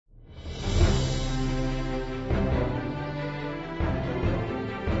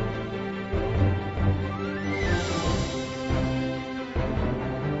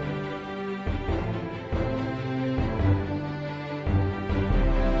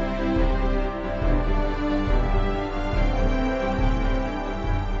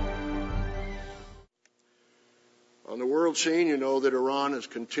world scene, you know that Iran is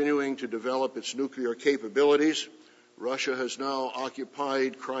continuing to develop its nuclear capabilities. Russia has now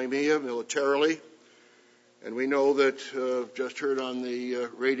occupied Crimea militarily. And we know that, just heard on the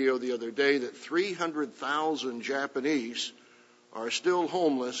radio the other day, that 300,000 Japanese are still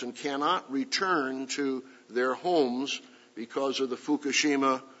homeless and cannot return to their homes because of the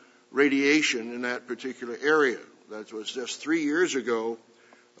Fukushima radiation in that particular area. That was just 3 years ago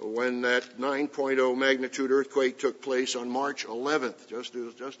when that 9.0 magnitude earthquake took place on March 11th,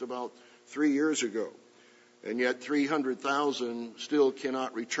 just about 3 years ago. And yet 300,000 still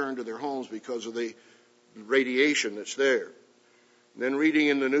cannot return to their homes because of the radiation that's there. And then reading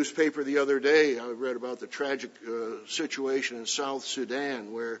in the newspaper the other day, I read about the tragic situation in South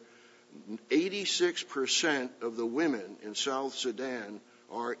Sudan, where 86% of the women in South Sudan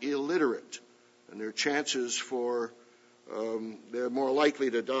are illiterate, and their chances for they're more likely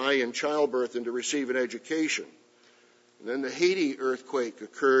to die in childbirth than to receive an education. And then the Haiti earthquake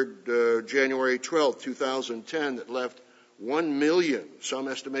occurred January 12, 2010, that left 1 million, some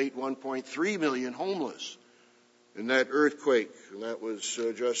estimate 1.3 million homeless in that earthquake. And that was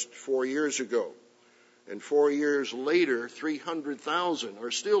just 4 years ago. And 4 years later, 300,000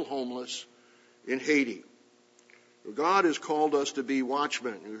 are still homeless in Haiti. God has called us to be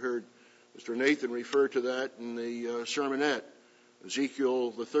watchmen. You heard Mr. Nathan refer to that in the sermonette.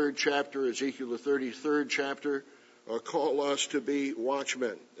 Ezekiel, the 3rd chapter, Ezekiel, the 33rd chapter, call us to be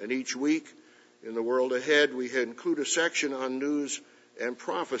watchmen. And each week in the world ahead, we include a section on news and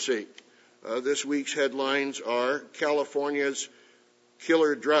prophecy. This week's headlines are California's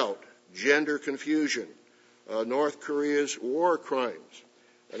killer drought, gender confusion, North Korea's war crimes.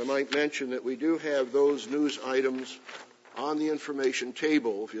 And I might mention that we do have those news items on the information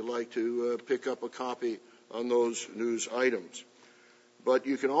table if you'd like to pick up a copy on those news items. But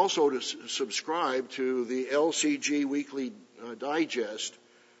you can also subscribe to the LCG Weekly Digest,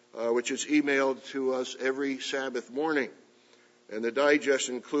 which is emailed to us every Sabbath morning. And the digest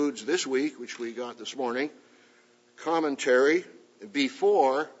includes this week, which we got this morning, commentary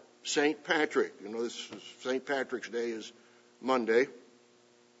before St. Patrick. You know, St. Patrick's Day is Monday.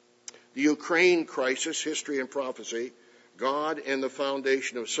 The Ukraine crisis, history and prophecy, God and the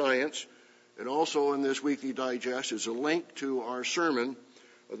foundation of science. And also in this weekly digest is a link to our sermon,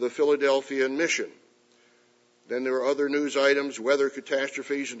 The Philadelphian Mission. Then there are other news items, weather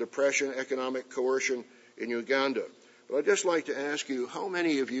catastrophes and depression, economic coercion in Uganda. But I'd just like to ask you, how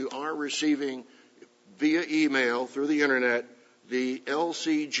many of you are receiving via email through the internet the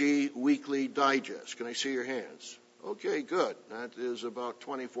LCG Weekly Digest? Can I see your hands? Okay, good. That is about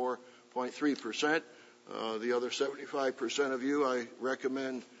 24.3%. The other 75% of you, I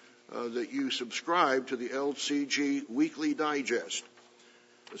recommend that you subscribe to the LCG Weekly Digest.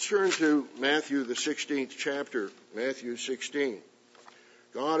 Let's turn to Matthew, the 16th chapter, Matthew 16.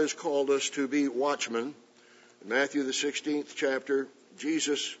 God has called us to be watchmen. In Matthew, the 16th chapter,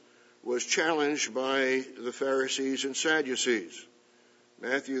 Jesus was challenged by the Pharisees and Sadducees.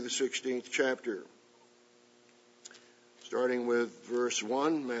 Matthew, the 16th chapter, starting with verse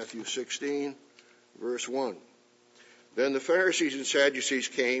 1, Matthew 16, verse 1. Then the Pharisees and Sadducees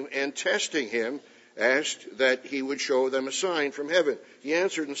came, and testing him, asked that he would show them a sign from heaven. He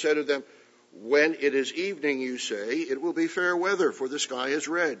answered and said to them, when it is evening, you say, it will be fair weather, for the sky is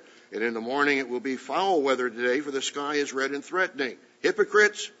red. And in the morning it will be foul weather today, for the sky is red and threatening.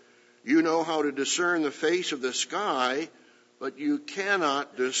 Hypocrites, you know how to discern the face of the sky, but you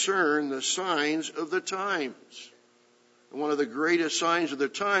cannot discern the signs of the times. And one of the greatest signs of the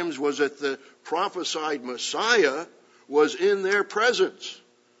times was that the prophesied Messiah was in their presence,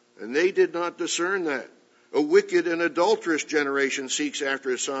 and they did not discern that. A wicked and adulterous generation seeks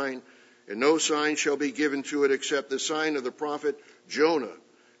after a sign, and no sign shall be given to it except the sign of the prophet Jonah.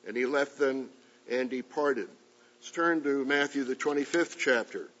 And he left them and departed. Let's turn to Matthew, the 25th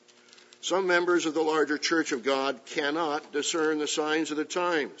chapter. Some members of the larger church of God cannot discern the signs of the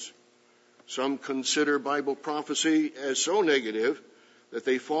times. Some consider Bible prophecy as so negative that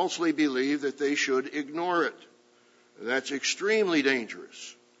they falsely believe that they should ignore it. And that's extremely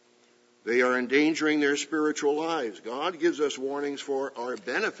dangerous. They are endangering their spiritual lives. God gives us warnings for our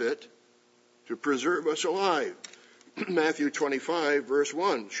benefit to preserve us alive. Matthew 25, verse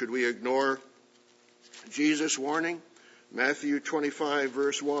 1. Should we ignore Jesus' warning? Matthew 25,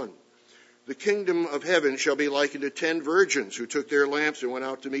 verse 1. The kingdom of heaven shall be likened to 10 virgins who took their lamps and went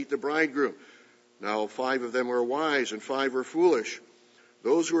out to meet the bridegroom. Now 5 of them were wise and 5 were foolish.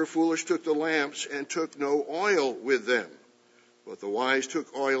 Those who were foolish took the lamps and took no oil with them. But the wise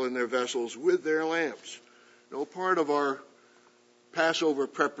took oil in their vessels with their lamps. No part of our Passover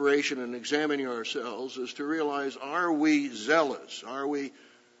preparation and examining ourselves is to realize, are we zealous? Are we,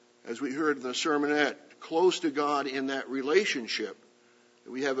 as we heard in the sermonette, close to God in that relationship?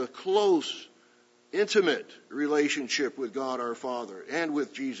 We have a close, intimate relationship with God our Father and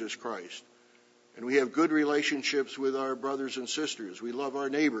with Jesus Christ. And we have good relationships with our brothers and sisters. We love our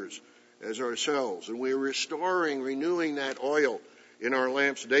neighbors as ourselves. And we're restoring, renewing that oil in our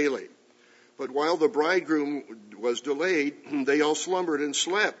lamps daily. But while the bridegroom was delayed, they all slumbered and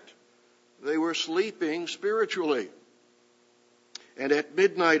slept. They were sleeping spiritually. And at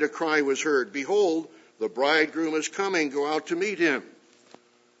midnight a cry was heard, "Behold, the bridegroom is coming, go out to meet him."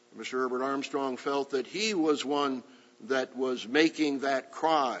 Mr. Herbert Armstrong felt that he was one that was making that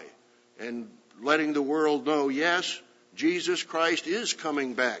cry and letting the world know, yes, Jesus Christ is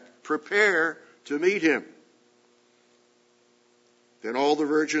coming back. Prepare to meet him. Then all the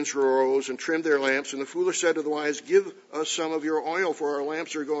virgins arose and trimmed their lamps, and the foolish said to the wise, "Give us some of your oil, for our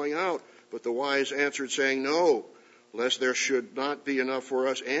lamps are going out." But the wise answered, saying, "No, lest there should not be enough for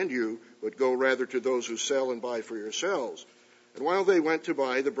us and you, but go rather to those who sell and buy for yourselves." And while they went to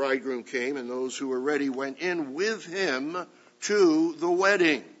buy, the bridegroom came, and those who were ready went in with him to the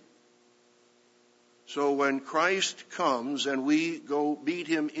wedding. So when Christ comes and we go meet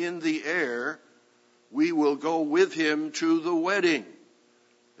him in the air, we will go with him to the wedding.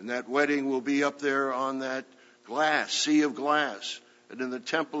 And that wedding will be up there on that glass, sea of glass, and in the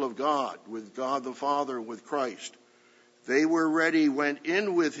temple of God, with God the Father, with Christ. They were ready, went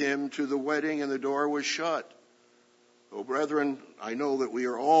in with him to the wedding, and the door was shut. Oh, brethren, I know that we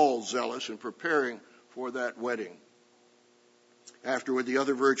are all zealous in preparing for that wedding. Afterward, the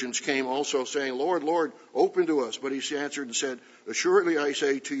other virgins came also, saying, "Lord, Lord, open to us." But he answered and said, "Assuredly I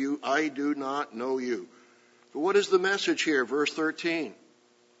say to you, I do not know you." But what is the message here? Verse 13.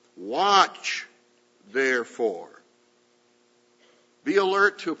 Watch, therefore. Be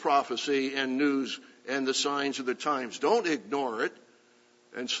alert to prophecy and news and the signs of the times. Don't ignore it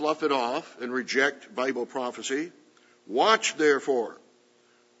and slough it off and reject Bible prophecy. Watch, therefore.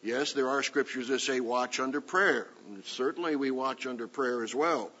 Yes, there are scriptures that say watch under prayer. And certainly we watch under prayer as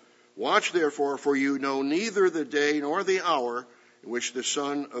well. Watch, therefore, for you know neither the day nor the hour in which the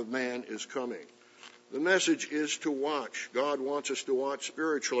Son of Man is coming. The message is to watch. God wants us to watch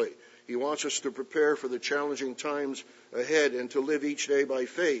spiritually. He wants us to prepare for the challenging times ahead and to live each day by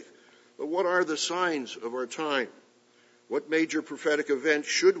faith. But what are the signs of our time? What major prophetic events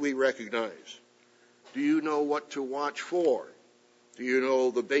should we recognize? Do you know what to watch for? Do you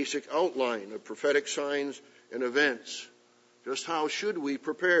know the basic outline of prophetic signs and events? Just how should we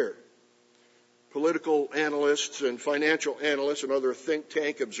prepare? Political analysts and financial analysts and other think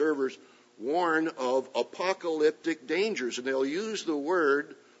tank observers warn of apocalyptic dangers, and they'll use the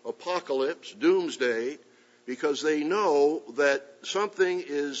word apocalypse, doomsday, because they know that something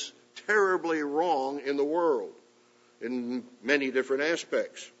is terribly wrong in the world in many different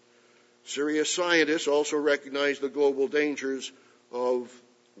aspects. Serious scientists also recognize the global dangers of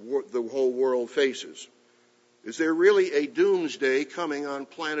the whole world faces. Is there really a doomsday coming on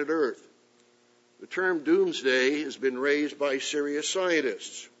planet Earth? The term doomsday has been raised by serious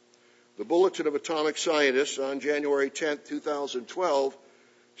scientists. The Bulletin of Atomic Scientists on January 10, 2012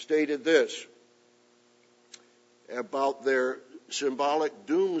 stated this about their symbolic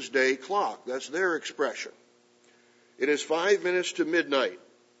doomsday clock. That's their expression. It is 5 minutes to midnight.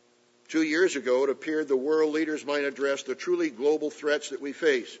 2 years ago, it appeared the world leaders might address the truly global threats that we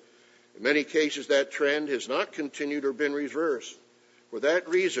face. In many cases, that trend has not continued or been reversed. For that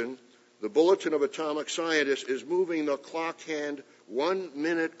reason, the Bulletin of Atomic Scientists is moving the clock hand 1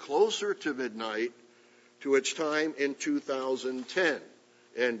 minute closer to midnight to its time in 2010.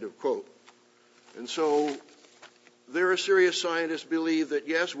 End of quote. And so there are serious scientists believe that,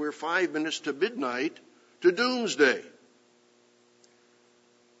 yes, we're 5 minutes to midnight to doomsday.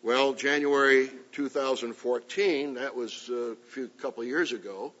 Well, January 2014, that was a couple of years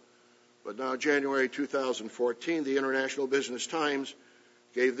ago, but now January 2014, the International Business Times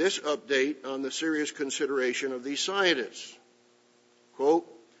gave this update on the serious consideration of these scientists. Quote,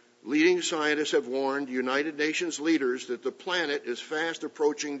 leading scientists have warned United Nations leaders that the planet is fast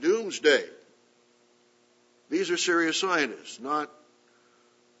approaching doomsday. These are serious scientists, not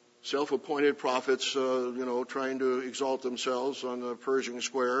self-appointed prophets, trying to exalt themselves on the Pershing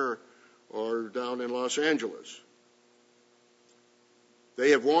Square or down in Los Angeles.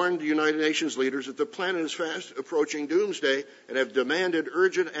 They have warned the United Nations leaders that the planet is fast approaching doomsday and have demanded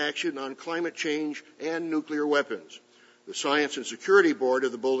urgent action on climate change and nuclear weapons. The Science and Security Board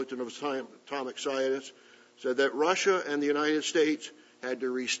of the Bulletin of Atomic Scientists said that Russia and the United States had to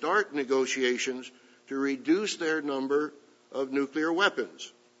restart negotiations to reduce their number of nuclear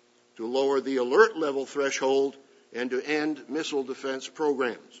weapons, to lower the alert level threshold, and to end missile defense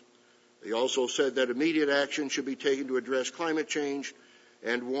programs. They also said that immediate action should be taken to address climate change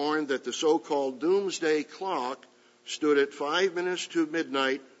and warned that the so-called doomsday clock stood at 5 minutes to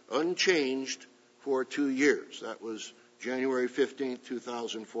midnight unchanged for 2 years. That was January 15,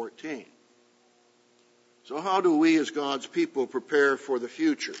 2014. So how do we as God's people prepare for the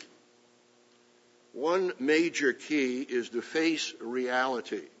future? One major key is to face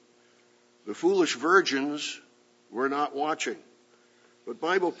reality. The foolish virgins were not watching, but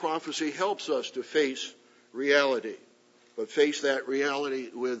Bible prophecy helps us to face reality, but face that reality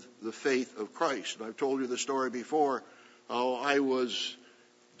with the faith of Christ. And I've told you the story before, how I was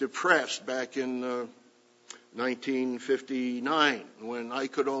depressed back in 1959 when I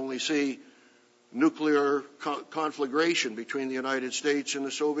could only see nuclear conflagration between the United States and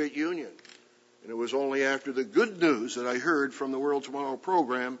the Soviet Union. And it was only after the good news that I heard from the World Tomorrow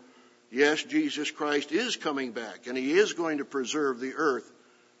program, yes, Jesus Christ is coming back, and he is going to preserve the earth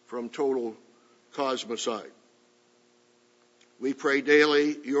from total cosmicide. We pray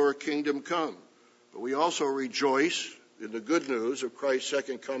daily, your kingdom come. But we also rejoice in the good news of Christ's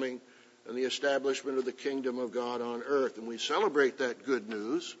second coming and the establishment of the kingdom of God on earth. And we celebrate that good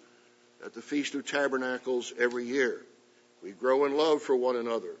news at the Feast of Tabernacles every year. We grow in love for one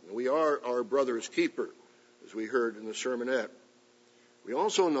another. And we are our brother's keeper, as we heard in the sermonette. We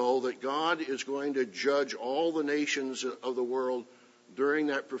also know that God is going to judge all the nations of the world during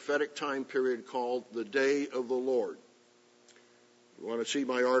that prophetic time period called the Day of the Lord. You want to see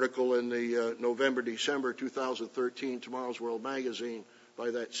my article in the November-December 2013 Tomorrow's World magazine by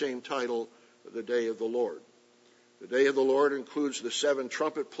that same title, The Day of the Lord. The Day of the Lord includes the 7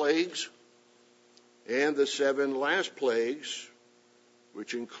 trumpet plagues and the 7 last plagues,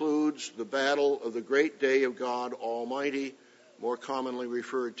 which includes the battle of the great day of God Almighty, more commonly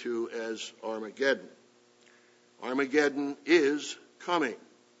referred to as Armageddon. Armageddon is coming.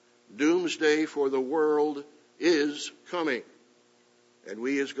 Doomsday for the world is coming. And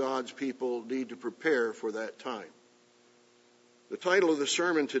we as God's people need to prepare for that time. The title of the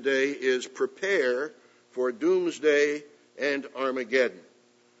sermon today is Prepare for Doomsday and Armageddon.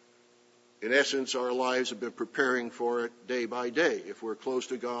 In essence, our lives have been preparing for it day by day. If we're close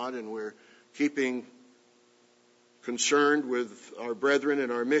to God and we're keeping concerned with our brethren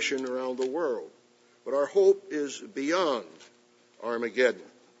and our mission around the world. But our hope is beyond Armageddon.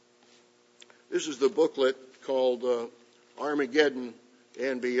 This is the booklet called Armageddon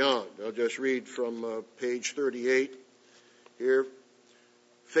and Beyond. I'll just read from page 38 here.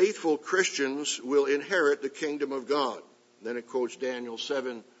 Faithful Christians will inherit the kingdom of God. Then it quotes Daniel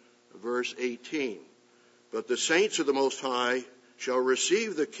 7, verse 18. But the saints of the Most High shall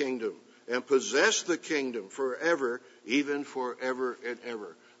receive the kingdom and possess the kingdom forever, even forever and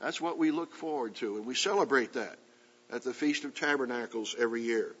ever. That's what we look forward to, and we celebrate that at the Feast of Tabernacles every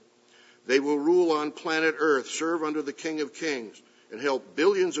year. They will rule on planet Earth, serve under the King of Kings, and help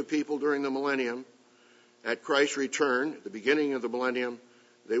billions of people during the millennium. At Christ's return, at the beginning of the millennium,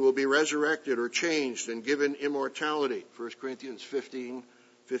 they will be resurrected or changed and given immortality. 1 Corinthians 15,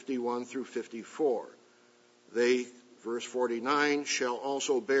 51 through 54. They, verse 49, shall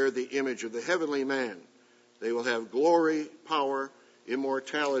also bear the image of the heavenly man. They will have glory, power,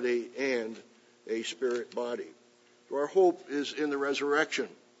 immortality, and a spirit body. So our hope is in the resurrection.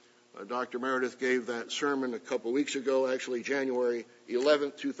 Dr. Meredith gave that sermon a couple weeks ago, actually January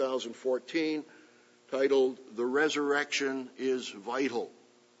 11th, 2014, titled, The Resurrection is Vital.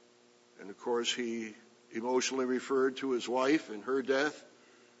 And of course, he emotionally referred to his wife and her death,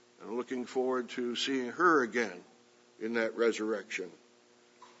 and looking forward to seeing her again in that resurrection.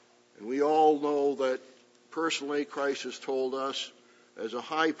 And we all know that personally Christ has told us as a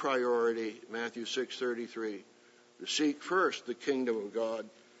high priority, Matthew 6:33, to seek first the kingdom of God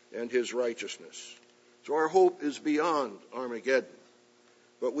and his righteousness. So our hope is beyond Armageddon.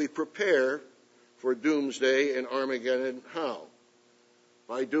 But we prepare for doomsday and Armageddon how?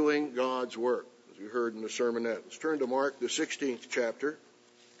 By doing God's work, as we heard in the sermonette. Let's turn to Mark, the 16th chapter.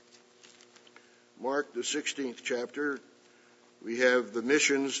 Mark, the 16th chapter. We have the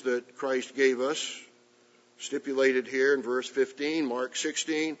missions that Christ gave us stipulated here in verse 15, Mark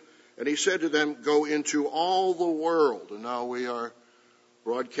 16. And he said to them, go into all the world. And now we are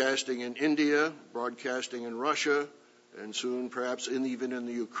broadcasting in India, broadcasting in Russia, and soon perhaps even in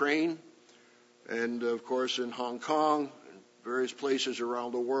the Ukraine, and of course in Hong Kong, and various places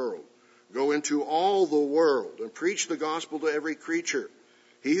around the world. Go into all the world and preach the gospel to every creature.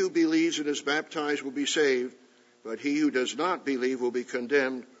 He who believes and is baptized will be saved, but he who does not believe will be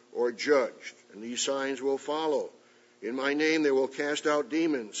condemned or judged. And these signs will follow. In my name they will cast out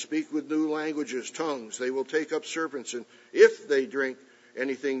demons, speak with new languages, tongues. They will take up serpents, and if they drink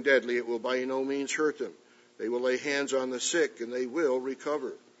anything deadly, it will by no means hurt them. They will lay hands on the sick, and they will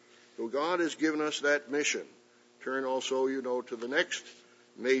recover. So God has given us that mission. Turn also, to the next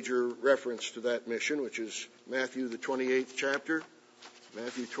major reference to that mission, which is Matthew, the 28th chapter.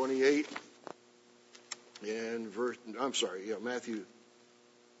 Matthew 28 and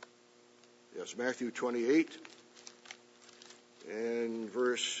Matthew 28 and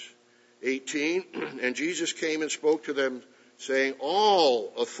verse 18. And Jesus came and spoke to them, saying,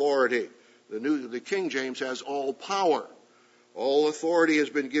 all authority. The King James has all power. All authority has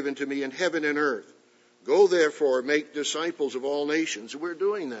been given to me in heaven and earth. Go therefore, make disciples of all nations. And we're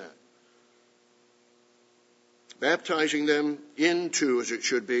doing that. Baptizing them into, as it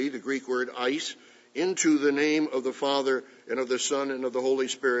should be, the Greek word eis, into the name of the Father and of the Son and of the Holy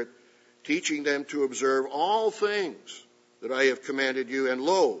Spirit, teaching them to observe all things that I have commanded you. And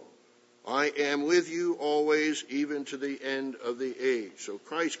lo, I am with you always, even to the end of the age. So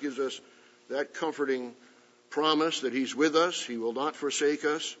Christ gives us that comforting promise that he's with us, he will not forsake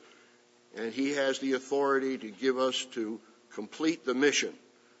us, and he has the authority to give us to complete the mission.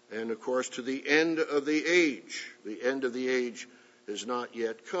 And, of course, to the end of the age. The end of the age has not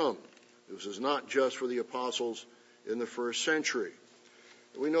yet come. This is not just for the apostles in the first century.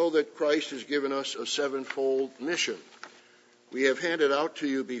 We know that Christ has given us a sevenfold mission. We have handed out to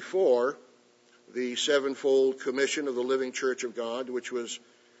you before the sevenfold commission of the Living Church of God, which was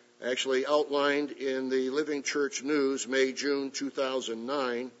actually outlined in the Living Church News, May-June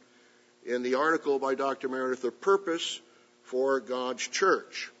 2009, in the article by Dr. Meredith, The Purpose for God's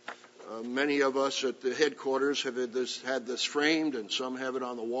Church. Many of us at the headquarters have had this framed, and some have it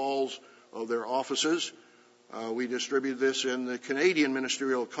on the walls of their offices. We distributed this in the Canadian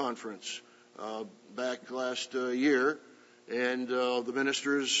Ministerial Conference back last year, and the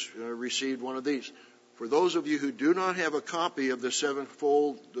ministers received one of these. For those of you who do not have a copy of the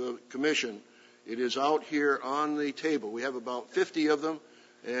Sevenfold Commission, it is out here on the table. We have about 50 of them,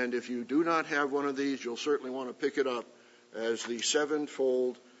 and if you do not have one of these, you'll certainly want to pick it up as the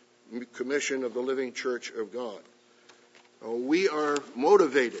Sevenfold Commission of the Living Church of God. We are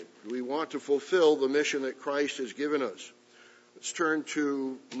motivated. We want to fulfill the mission that Christ has given us. Let's turn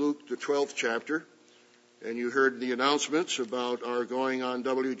to Luke, the 12th chapter. And you heard the announcements about our going on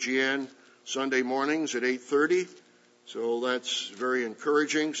WGN Sunday mornings at 8:30. So that's very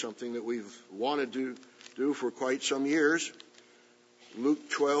encouraging, something that we've wanted to do for quite some years. Luke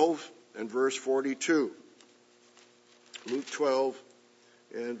 12 and verse 42. Luke 12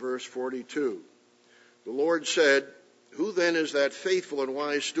 and verse 42. The Lord said, who then is that faithful and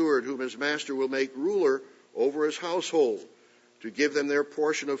wise steward whom his master will make ruler over his household, to give them their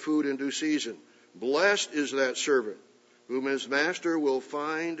portion of food in due season? Blessed is that servant whom his master will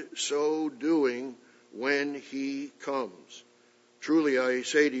find so doing when he comes. Truly I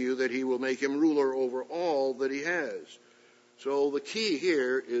say to you that he will make him ruler over all that he has. So the key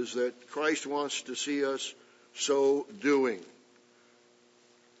here is that Christ wants to see us so doing.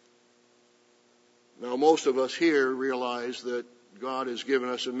 Now, most of us here realize that God has given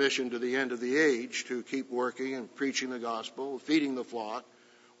us a mission to the end of the age to keep working and preaching the gospel, feeding the flock,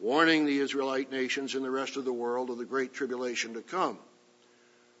 warning the Israelite nations and the rest of the world of the great tribulation to come.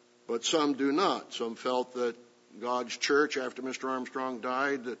 But some do not. Some felt that God's church, after Mr. Armstrong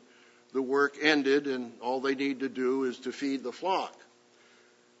died, that the work ended and all they need to do is to feed the flock.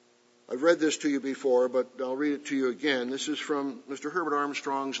 I've read this to you before, but I'll read it to you again. This is from Mr. Herbert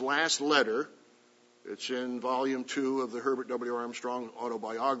Armstrong's last letter. It's in Volume 2 of the Herbert W. Armstrong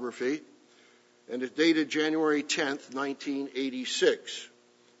autobiography, and it's dated January 10th, 1986,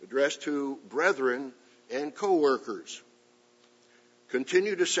 addressed to brethren and co-workers.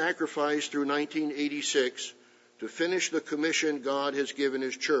 Continue to sacrifice through 1986 to finish the commission God has given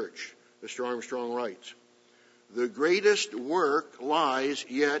his church, Mr. Armstrong writes. The greatest work lies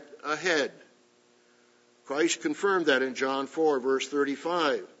yet ahead. Christ confirmed that in John 4, verse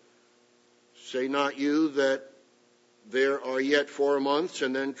 35. Say not you that there are yet 4 months,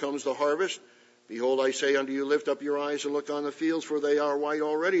 and then comes the harvest? Behold, I say unto you, lift up your eyes and look on the fields, for they are white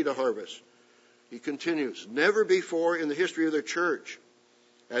already to harvest. He continues, never before in the history of the church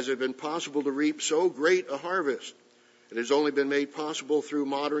has it been possible to reap so great a harvest. It has only been made possible through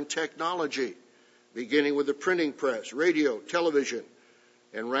modern technology, beginning with the printing press, radio, television,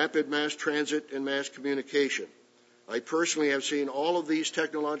 and rapid mass transit and mass communication. I personally have seen all of these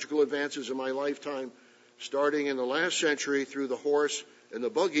technological advances in my lifetime, starting in the last century through the horse and the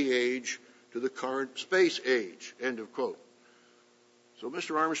buggy age to the current space age. End of quote. So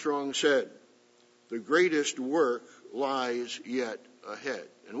Mr. Armstrong said, the greatest work lies yet ahead.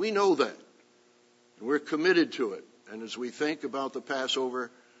 And we know that. And we're committed to it. And as we think about the Passover,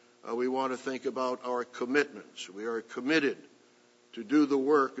 we want to think about our commitments. We are committed to do the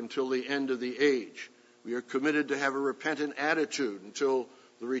work until the end of the age. We are committed to have a repentant attitude until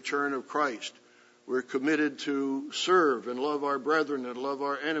the return of Christ. We're committed to serve and love our brethren and love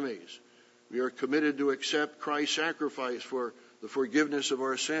our enemies. We are committed to accept Christ's sacrifice for the forgiveness of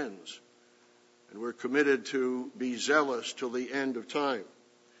our sins. And we're committed to be zealous till the end of time.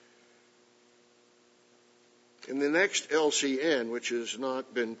 In the next LCN, which has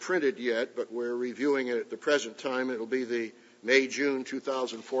not been printed yet, but we're reviewing it at the present time, it'll be the May-June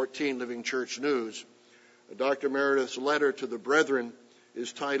 2014 Living Church News. Dr. Meredith's letter to the brethren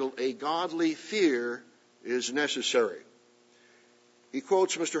is titled, "A Godly Fear is Necessary." He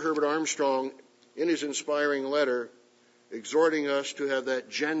quotes Mr. Herbert Armstrong in his inspiring letter, exhorting us to have that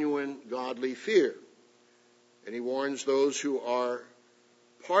genuine godly fear. And he warns those who are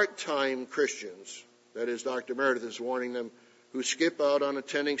part-time Christians, that is, Dr. Meredith is warning them, who skip out on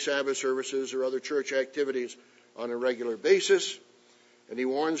attending Sabbath services or other church activities on a regular basis. And he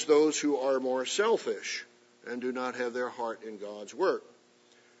warns those who are more selfish and do not have their heart in God's work.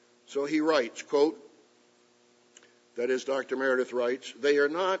 So he writes, quote, that is, Dr. Meredith writes, "They are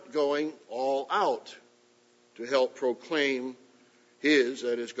not going all out to help proclaim his,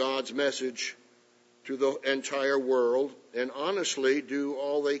 that is, God's message to the entire world and honestly do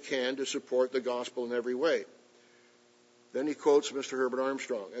all they can to support the gospel in every way." Then he quotes Mr. Herbert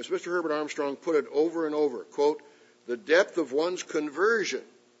Armstrong. As Mr. Herbert Armstrong put it over and over, quote, "The depth of one's conversion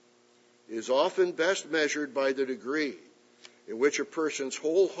is often best measured by the degree in which a person's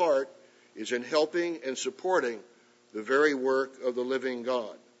whole heart is in helping and supporting the very work of the living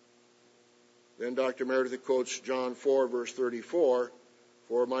God." Then Dr. Meredith quotes John 4, verse 34,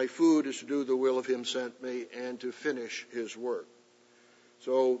 "For my food is to do the will of him sent me and to finish his work."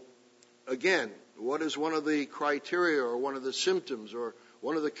 So, again, what is one of the criteria or one of the symptoms or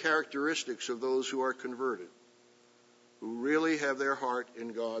one of the characteristics of those who are converted, who really have their heart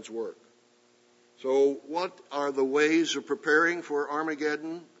in God's work? So what are the ways of preparing for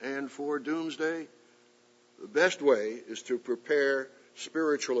Armageddon and for Doomsday? The best way is to prepare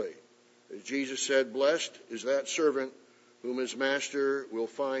spiritually. As Jesus said, "Blessed is that servant whom his master will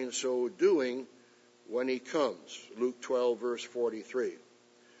find so doing when he comes." Luke 12, verse 43.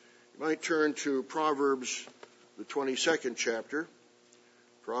 You might turn to Proverbs, the 22nd chapter,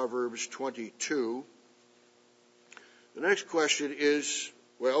 Proverbs 22. The next question is,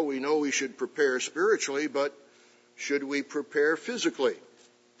 well, we know we should prepare spiritually, but should we prepare physically?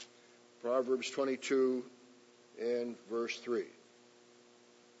 Proverbs 22 and verse 3.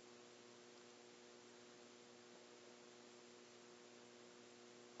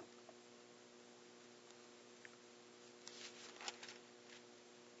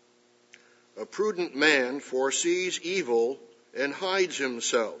 "A prudent man foresees evil and hides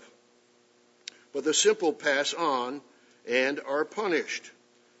himself, but the simple pass on and are punished."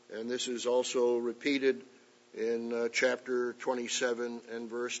 And this is also repeated in chapter 27 and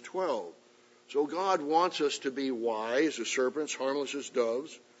verse 12. So God wants us to be wise as serpents, harmless as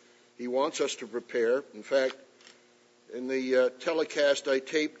doves. He wants us to prepare. In fact, in the telecast I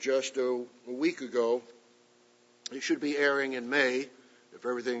taped just a week ago, it should be airing in May, if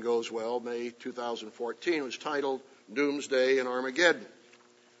everything goes well, May 2014. It was titled "Doomsday and Armageddon."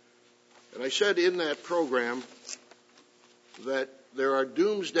 And I said in that program that there are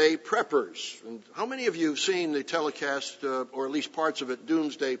doomsday preppers. And how many of you have seen the telecast, or at least parts of it,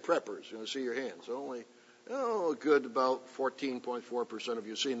 Doomsday Preppers? You want to see your hands? Only, good about 14.4% of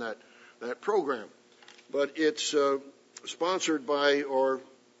you have seen that program. But it's sponsored by or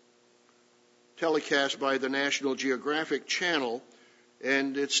telecast by the National Geographic Channel,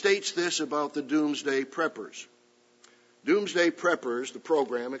 and it states this about the Doomsday Preppers. Doomsday Preppers, the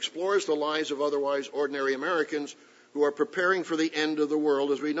program, explores the lives of otherwise ordinary Americans who are preparing for the end of the world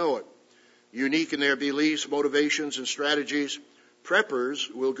as we know it. Unique in their beliefs, motivations, and strategies,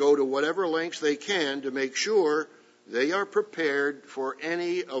 preppers will go to whatever lengths they can to make sure they are prepared for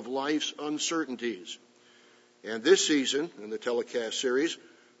any of life's uncertainties. And this season, in the telecast series,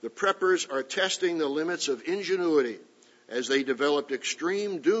 the preppers are testing the limits of ingenuity as they developed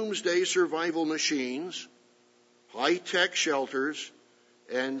extreme doomsday survival machines, high-tech shelters,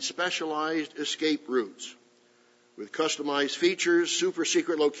 and specialized escape routes. With customized features,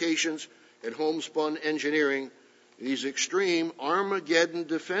 super-secret locations, and homespun engineering, these extreme Armageddon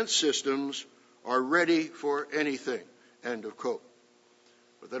defense systems are ready for anything. End of quote.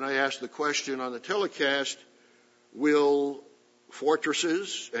 But then I asked the question on the telecast, will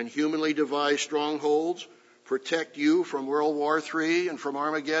fortresses and humanly devised strongholds protect you from World War III and from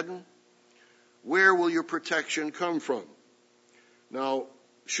Armageddon? Where will your protection come from? Now,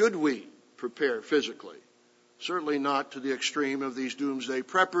 should we prepare physically? Certainly not to the extreme of these doomsday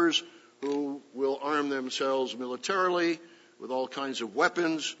preppers who will arm themselves militarily with all kinds of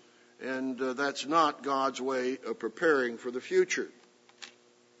weapons, and that's not God's way of preparing for the future.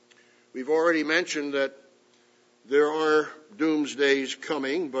 We've already mentioned that there are doomsdays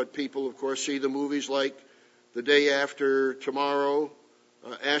coming, but people, of course, see the movies like The Day After Tomorrow,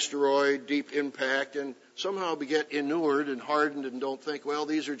 Asteroid, Deep Impact, and somehow get inured and hardened and don't think, well,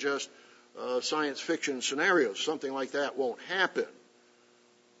 these are just science fiction scenarios. Something like that won't happen.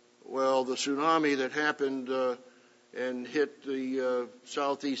 Well, the tsunami that happened and hit the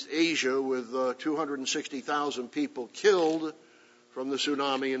Southeast Asia with 260,000 people killed from the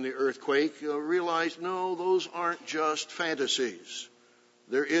tsunami and the earthquake, realized, no, those aren't just fantasies.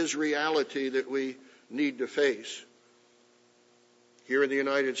 There is reality that we need to face. Here in the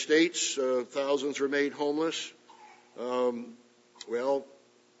United States, thousands were made homeless. I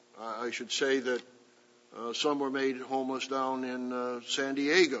should say that some were made homeless down in San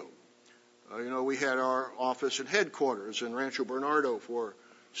Diego. We had our office and headquarters in Rancho Bernardo for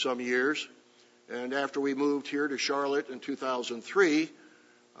some years. And after we moved here to Charlotte in 2003,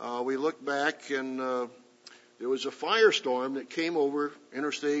 we looked back and there was a firestorm that came over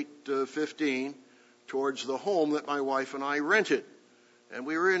Interstate 15 towards the home that my wife and I rented. And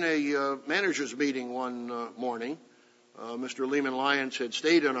we were in a manager's meeting one morning. Mr. Lehman Lyons had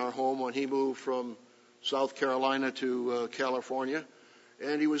stayed in our home when he moved from South Carolina to California.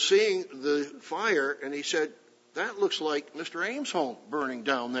 And he was seeing the fire, and he said, that looks like Mr. Ames' home burning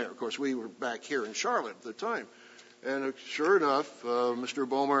down there. Of course, we were back here in Charlotte at the time. And sure enough, Mr.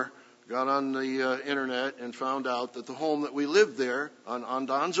 Bomer got on the internet and found out that the home that we lived there on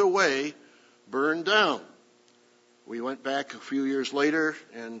Andonza Way burned down. We went back a few years later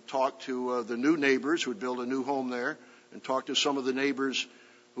and talked to the new neighbors who had built a new home there, and talked to some of the neighbors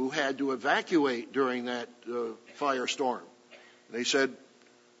who had to evacuate during that firestorm. They said,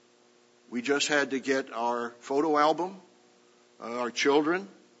 we just had to get our photo album, our children,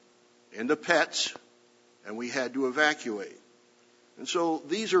 and the pets, and we had to evacuate. And so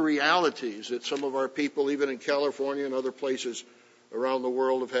these are realities that some of our people, even in California and other places around the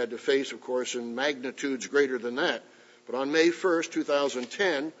world, have had to face, of course, in magnitudes greater than that. But on May 1st,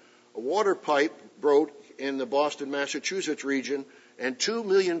 2010, a water pipe broke in the Boston, Massachusetts region, and 2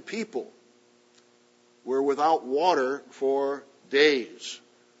 million people were without water for days.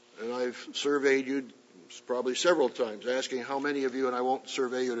 And I've surveyed you probably several times, asking how many of you, and I won't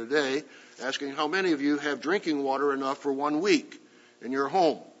survey you today, asking how many of you have drinking water enough for 1 week in your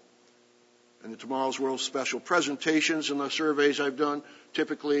home. In the Tomorrow's World special presentations and the surveys I've done,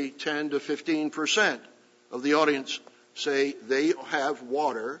 typically 10 to 15% of the audience say they have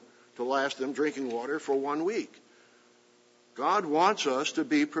water to last them, drinking water, for 1 week. God wants us to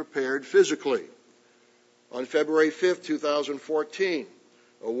be prepared physically. On February 5th, 2014,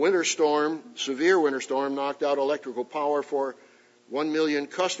 a winter storm, severe winter storm, knocked out electrical power for 1 million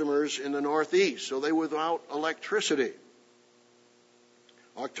customers in the Northeast, so they were without electricity.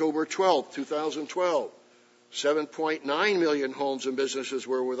 October 12th, 2012, 7.9 million homes and businesses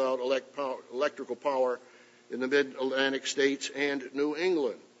were without electrical power in the mid-Atlantic states and New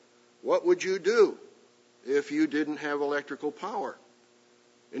England. What would you do if you didn't have electrical power?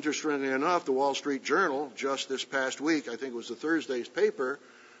 Interestingly enough, the Wall Street Journal, just this past week, I think it was the Thursday's paper,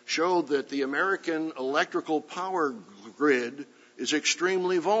 showed that the American electrical power grid is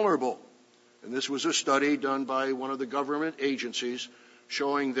extremely vulnerable. And this was a study done by one of the government agencies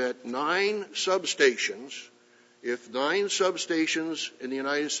showing that if 9 substations in the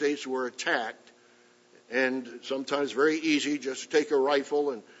United States were attacked, and sometimes very easy, just to take a rifle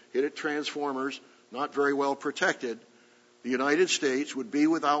and hit at transformers, not very well protected, the United States would be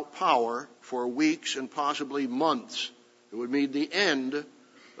without power for weeks and possibly months. It would mean the end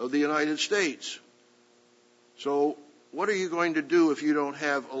of the United States. So what are you going to do if you don't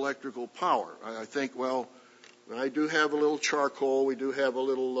have electrical power? I think, well, I do have a little charcoal. We do have a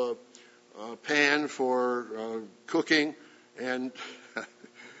little pan for cooking. And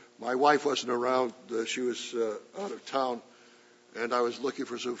my wife wasn't around. She was out of town. And I was looking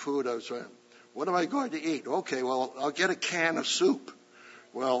for some food. I was saying, what am I going to eat? Okay, well, I'll get a can of soup.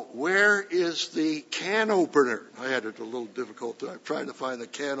 Well, where is the can opener? I had a little difficult time trying to find the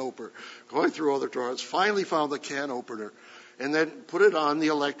can opener, going through other drawers, finally found the can opener, and then put it on the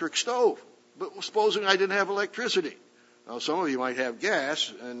electric stove. But supposing I didn't have electricity. Now, some of you might have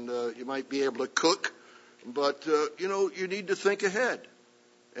gas, and you might be able to cook But, you need to think ahead.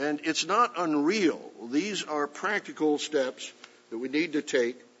 And it's not unreal. These are practical steps that we need to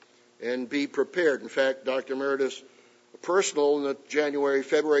take and be prepared. In fact, Dr. Meredith's personal in the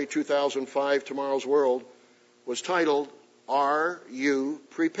February 2005 Tomorrow's World was titled, "Are You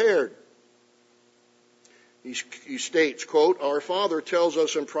Prepared?" He states, quote, "Our Father tells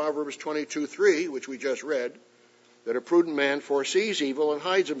us in Proverbs 22:3, which we just read, that a prudent man foresees evil and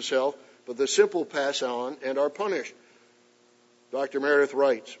hides himself, but the simple pass on and are punished." Dr. Meredith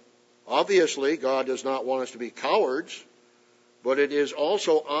writes, "Obviously, God does not want us to be cowards, but it is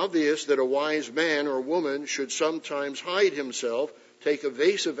also obvious that a wise man or woman should sometimes hide himself, take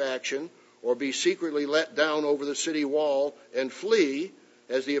evasive action, or be secretly let down over the city wall and flee,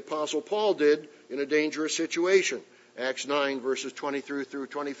 as the Apostle Paul did in a dangerous situation." Acts 9, verses 23 through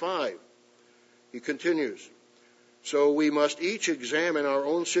 25. He continues, "So we must each examine our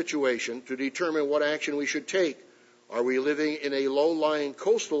own situation to determine what action we should take. Are we living in a low-lying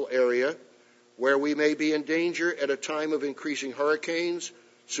coastal area where we may be in danger at a time of increasing hurricanes,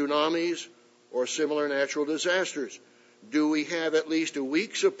 tsunamis, or similar natural disasters? Do we have at least a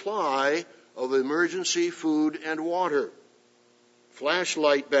week's supply of emergency food and water,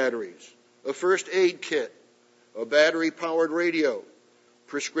 flashlight batteries, a first aid kit, a battery-powered radio,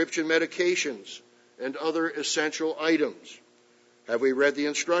 prescription medications, and other essential items? Have we read the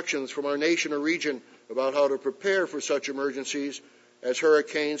instructions from our nation or region about how to prepare for such emergencies as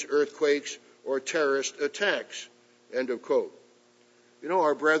hurricanes, earthquakes, or terrorist attacks?" End of quote.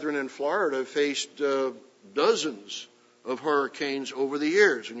 Our brethren in Florida faced dozens of hurricanes over the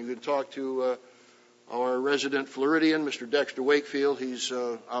years. And you can talk to our resident Floridian, Mr. Dexter Wakefield. He's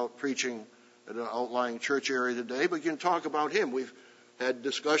out preaching at an outlying church area today. But you can talk about him. We've had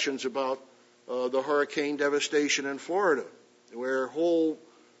discussions about the hurricane devastation in Florida, where whole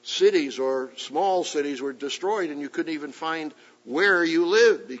cities or small cities were destroyed and you couldn't even find where you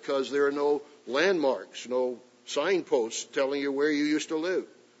lived because there are no landmarks, no signposts telling you where you used to live.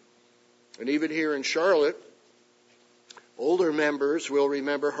 And even here in Charlotte, older members will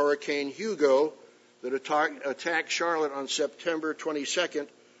remember Hurricane Hugo that attacked Charlotte on September 22nd,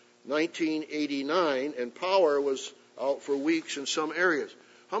 1989, and power was out for weeks in some areas.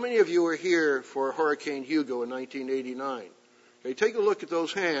 How many of you were here for Hurricane Hugo in 1989? Okay, take a look at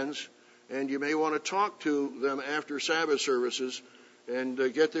those hands, and you may want to talk to them after Sabbath services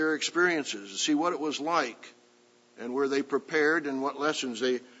and get their experiences, see what it was like, and were they prepared, and what lessons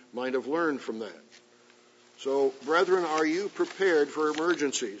they might have learned from that. So, brethren, are you prepared for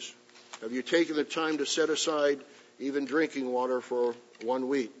emergencies? Have you taken the time to set aside even drinking water for 1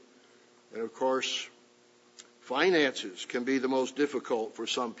 week? And of course, finances can be the most difficult for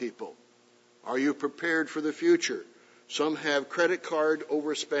some people. Are you prepared for the future? Some have credit card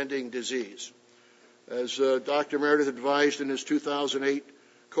overspending disease. As Dr. Meredith advised in his 2008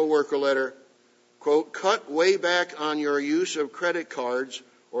 co-worker letter, quote, "Cut way back on your use of credit cards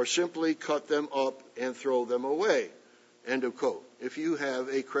or simply cut them up and throw them away." End of quote. If you have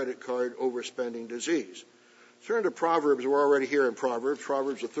a credit card overspending disease. Turn to Proverbs. We're already here in Proverbs.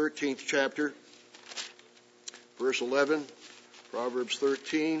 Proverbs, the 13th chapter, verse 11. Proverbs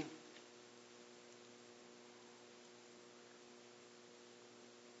 13.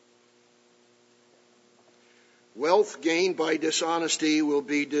 "Wealth gained by dishonesty will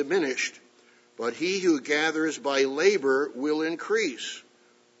be diminished, but he who gathers by labor will increase."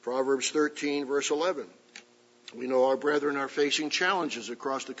 Proverbs 13, verse 11. We know our brethren are facing challenges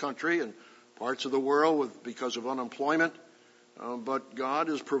across the country and parts of the world because of unemployment, but God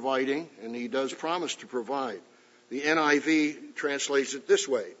is providing, and he does promise to provide. The NIV translates it this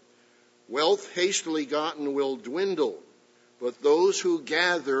way: "Wealth hastily gotten will dwindle, but those who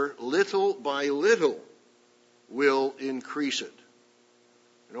gather little by little will increase it."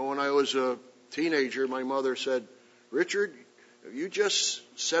 When I was a teenager, my mother said, "Richard, you just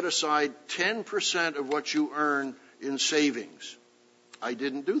set aside 10% of what you earn in savings." I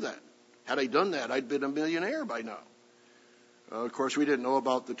didn't do that. Had I done that, I'd been a millionaire by now. Of course, we didn't know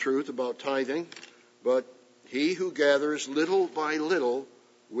about the truth about tithing, but he who gathers little by little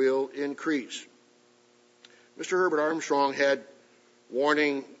will increase. Mr. Herbert Armstrong had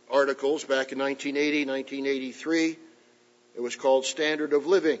warning articles back in 1980, 1983. It was called Standard of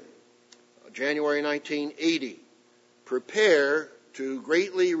Living. January 1980. "Prepare to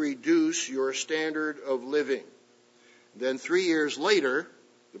greatly reduce your standard of living." Then 3 years later,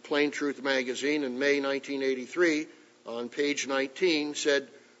 the Plain Truth magazine in May 1983, on page 19, said,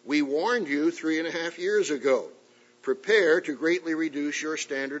 "We warned you 3.5 years ago. Prepare to greatly reduce your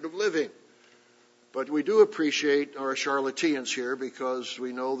standard of living." But we do appreciate our Charlotteans here because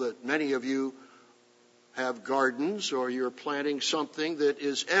we know that many of you have gardens or you're planting something that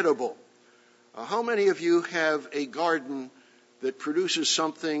is edible. How many of you have a garden that produces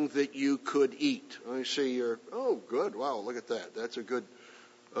something that you could eat? Let me see your, oh, good. Wow, look at that. That's a good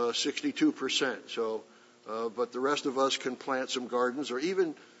 62%. So, but the rest of us can plant some gardens, or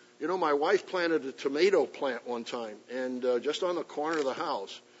even, you know, my wife planted a tomato plant one time, and just on the corner of the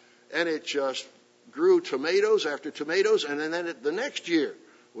house, and it just grew tomatoes after tomatoes, and then the next year,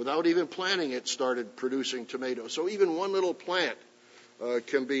 without even planting it, started producing tomatoes. So even one little plant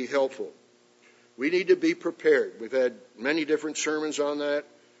can be helpful. We need to be prepared. We've had many different sermons on that.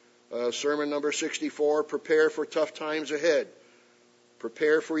 Sermon number 64, prepare for tough times ahead.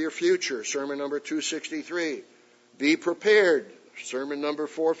 Prepare for your future, sermon number 263. Be prepared, sermon number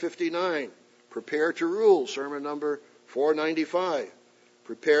 459. Prepare to rule, sermon number 495.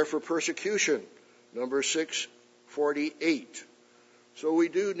 Prepare for persecution, number 648. So we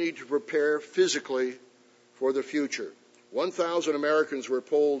do need to prepare physically for the future. 1,000 Americans were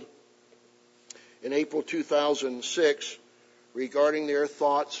polled in April 2006 regarding their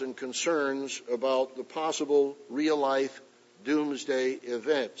thoughts and concerns about the possible real-life doomsday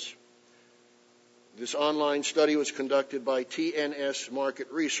events. This online study was conducted by TNS Market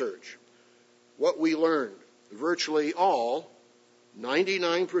Research. What we learned, virtually all,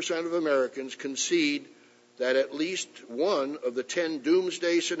 99% of Americans concede that at least one of the 10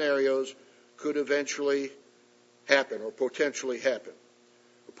 doomsday scenarios could eventually happen or potentially happen.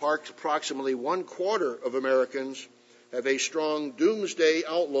 Approximately 1/4 of Americans have a strong doomsday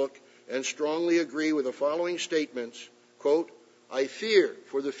outlook and strongly agree with the following statements, quote, I fear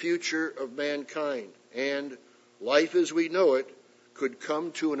for the future of mankind, and life as we know it could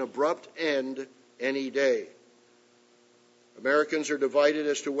come to an abrupt end any day. Americans are divided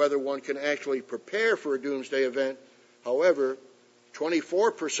as to whether one can actually prepare for a doomsday event. However,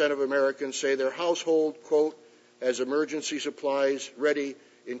 24% of Americans say their household, quote, has emergency supplies ready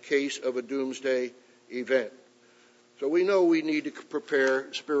in case of a doomsday event. So we know we need to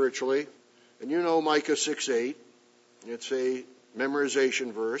prepare spiritually. And you know Micah 6:8. It's a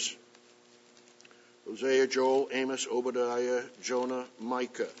memorization verse. Hosea, Joel, Amos, Obadiah, Jonah,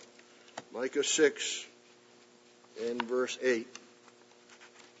 Micah. Micah 6 and verse 8.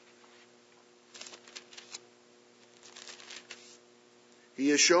 He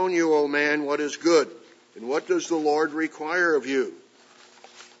has shown you, O man, what is good, and what does the Lord require of you?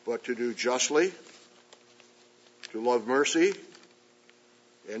 But to do justly, to love mercy,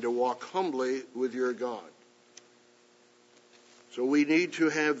 and to walk humbly with your God. So we need to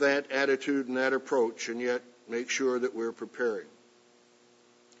have that attitude and that approach, and yet make sure that we're preparing.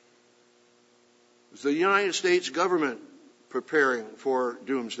 Is the United States government preparing for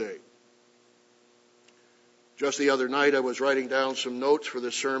doomsday? Just the other night I was writing down some notes for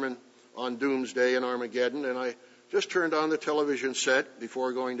the sermon on doomsday and Armageddon, and I just turned on the television set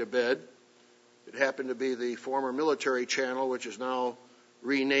before going to bed. It happened to be the former military channel, which is now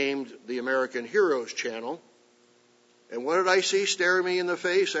renamed the American Heroes Channel. And what did I see staring me in the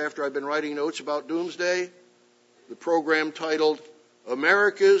face after I've been writing notes about doomsday? The program titled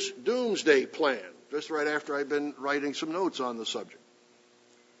America's Doomsday Plan, just right after I've been writing some notes on the subject.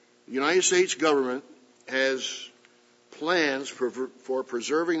 The United States government has plans for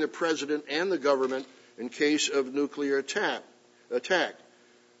preserving the president and the government in case of nuclear attack.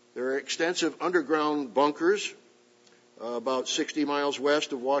 There are extensive underground bunkers about 60 miles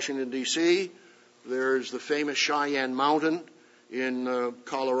west of Washington, D.C. There's the famous Cheyenne Mountain in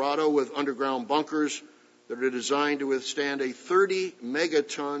Colorado with underground bunkers that are designed to withstand a 30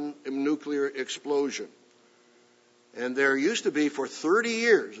 megaton nuclear explosion. And there used to be for 30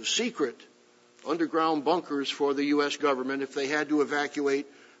 years a secret underground bunkers for the U.S. government if they had to evacuate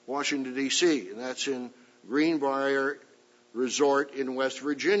Washington, D.C., and that's in Greenbrier Resort in West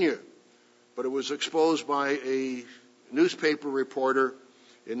Virginia. But it was exposed by a newspaper reporter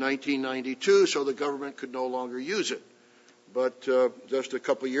in 1992, so the government could no longer use it. But just a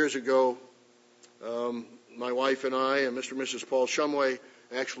couple of years ago, my wife and I and Mr. and Mrs. Paul Shumway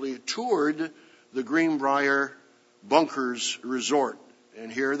actually toured the Greenbrier Bunkers Resort.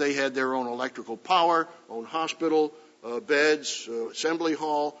 And here they had their own electrical power, own hospital, beds, assembly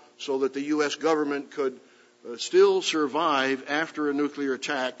hall, so that the U.S. government could still survive after a nuclear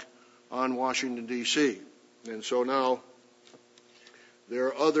attack on Washington, D.C. And so now there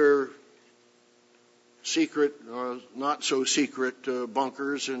are other secret, not so secret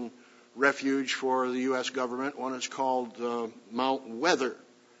bunkers and refuge for the U.S. government. One is called Mount Weather,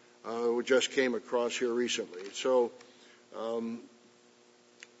 which just came across here recently. So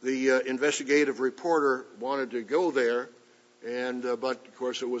the investigative reporter wanted to go there, and but of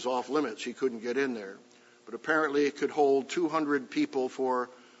course it was off limits. He couldn't get in there. but apparently it could hold 200 people for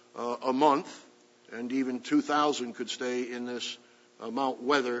a month, and even 2,000 could stay in this Mount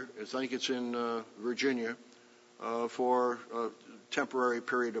Weather. I think it's in Virginia, for a temporary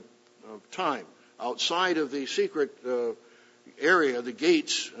period of time. Outside of the secret area, the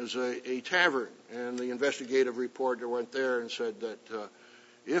gates, is a tavern, and the investigative reporter went there and said that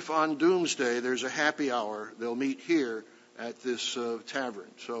if on doomsday there's a happy hour, they'll meet here at this tavern.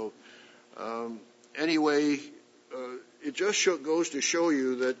 So anyway, it just goes to show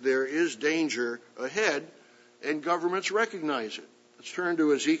you that there is danger ahead, and governments recognize it. Let's turn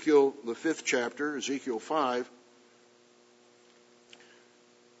to Ezekiel, the 5th chapter, Ezekiel 5.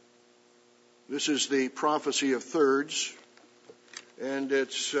 This is the prophecy of thirds, and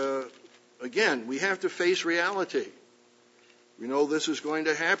it's, again, we have to face reality. We know this is going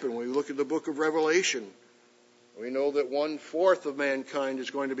to happen. When we look at the book of Revelation, we know that 1/4 of mankind is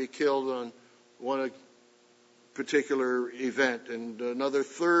going to be killed on one particular event, and another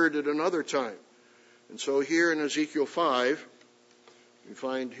third at another time. And so here in Ezekiel 5, we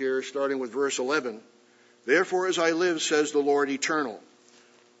find here, starting with verse 11, "Therefore as I live, says the Lord eternal."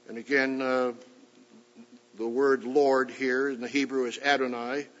 And again, the word Lord here in the Hebrew is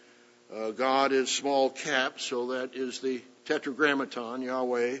Adonai. God is small cap, so that is the tetragrammaton,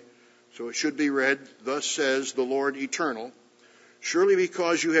 Yahweh. So it should be read, "Thus says the Lord eternal. Surely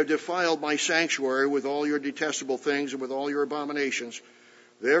because you have defiled my sanctuary with all your detestable things and with all your abominations,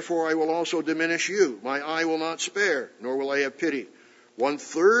 therefore I will also diminish you. My eye will not spare, nor will I have pity.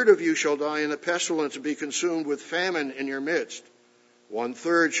 1/3 of you shall die in the pestilence and be consumed with famine in your midst.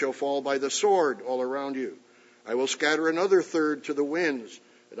 1/3 shall fall by the sword all around you. I will scatter another third to the winds,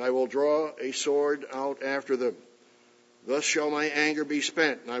 and I will draw a sword out after them. Thus shall my anger be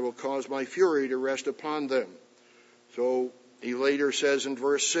spent, and I will cause my fury to rest upon them." So he later says in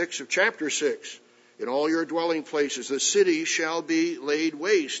verse 6 of chapter 6, "In all your dwelling places the city shall be laid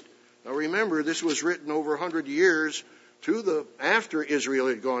waste." Now remember, this was written over 100 years after Israel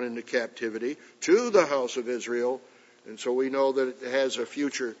had gone into captivity, to the house of Israel, and so we know that it has a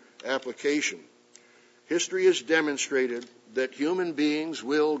future application. History has demonstrated that human beings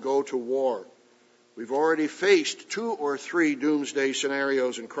will go to war. We've already faced 2 or 3 doomsday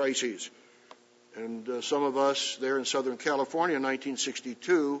scenarios and crises. And some of us there in Southern California in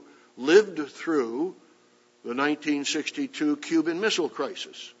 1962 lived through the 1962 Cuban Missile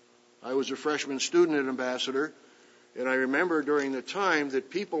Crisis. I was a freshman student at Ambassador, and I remember during the time that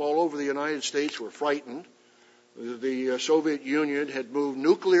people all over the United States were frightened. The Soviet Union had moved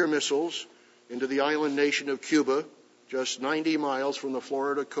nuclear missiles into the island nation of Cuba, just 90 miles from the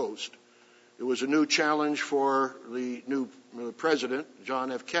Florida coast. It was a new challenge for the new president,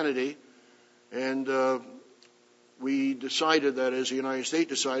 John F. Kennedy, and we decided that, as the United States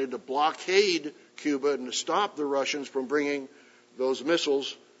decided, to blockade Cuba and to stop the Russians from bringing those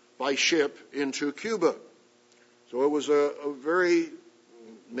missiles by ship into Cuba. So it was a very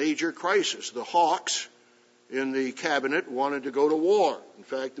major crisis. The hawks in the cabinet wanted to go to war. In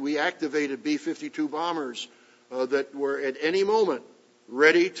fact, we activated B-52 bombers that were at any moment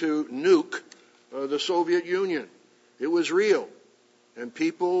ready to nuke the Soviet Union. It was real. And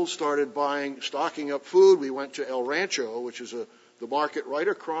people started stocking up food. We went to El Rancho, which is the market right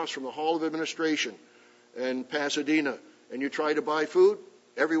across from the Hall of Administration in Pasadena. And you tried to buy food,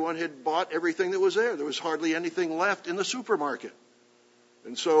 everyone had bought everything that was there. There was hardly anything left in the supermarket.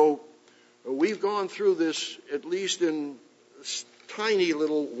 And so we've gone through this, at least in tiny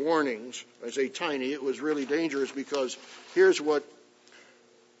little warnings. I say tiny, it was really dangerous, because here's what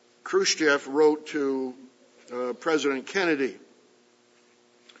Khrushchev wrote to President Kennedy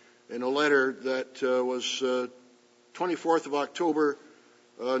in a letter that was 24th of October,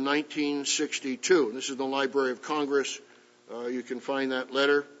 1962. And this is in the Library of Congress. You can find that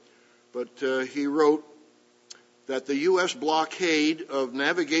letter. But he wrote that the U.S. blockade of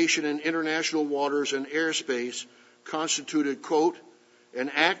navigation in international waters and airspace constituted, quote, an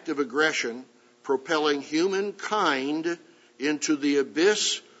act of aggression propelling humankind into the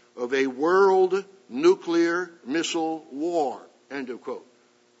abyss of a world nuclear missile war, end of quote.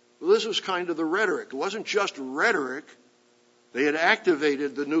 Well, this was kind of the rhetoric. It wasn't just rhetoric. They had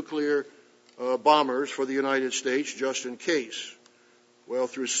activated the nuclear bombers for the United States just in case. Well,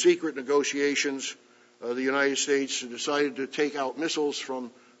 through secret negotiations, the United States decided to take out missiles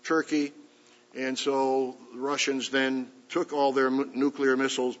from Turkey, and so the Russians then took all their nuclear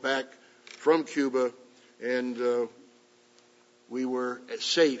missiles back from Cuba, and we were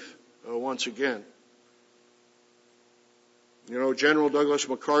safe once again. You know, General Douglas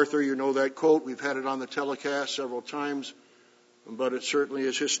MacArthur, you know that quote. We've had it on the telecast several times, but it certainly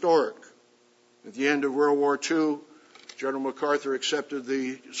is historic. At the end of World War II, General MacArthur accepted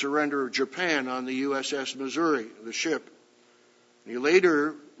the surrender of Japan on the USS Missouri, the ship. He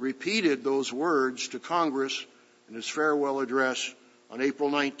later repeated those words to Congress in his farewell address on April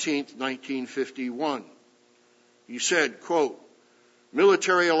 19, 1951. He said, quote,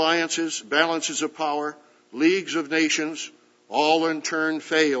 "Military alliances, balances of power, leagues of nations, all in turn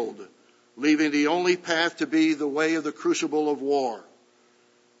failed, leaving the only path to be the way of the crucible of war.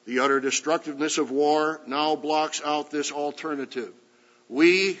 The utter destructiveness of war now blocks out this alternative.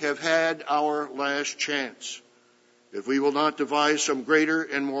 We have had our last chance. If we will not devise some greater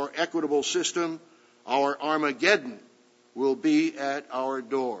and more equitable system, our Armageddon will be at our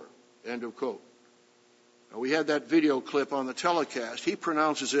door." End of quote. Now, we had that video clip on the telecast. He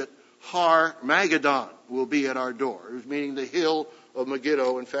pronounces it Har-Mageddon will be at our door, meaning the hill of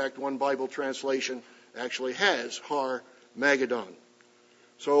Megiddo. In fact, one Bible translation actually has Har-Mageddon.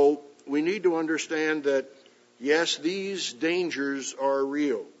 So we need to understand that, yes, these dangers are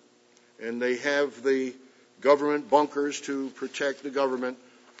real, and they have the government bunkers to protect the government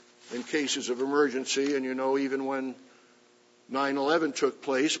in cases of emergency. And you know, even when 9/11 took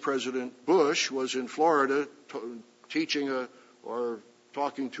place, President Bush was in Florida teaching or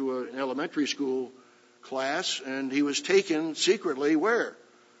talking to an elementary school class, and he was taken secretly where?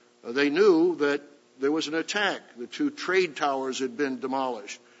 They knew that there was an attack. The 2 trade towers had been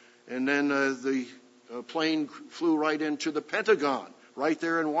demolished. And then the plane flew right into the Pentagon, right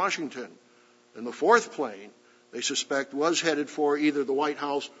there in Washington. And the 4th plane, they suspect, was headed for either the White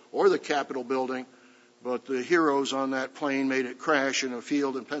House or the Capitol building. But the heroes on that plane made it crash in a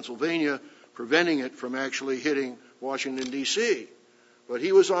field in Pennsylvania, preventing it from actually hitting Washington, D.C. But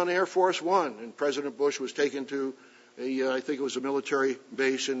he was on Air Force One, and President Bush was taken to I think it was a military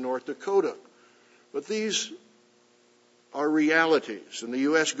base in North Dakota. But these are realities, and the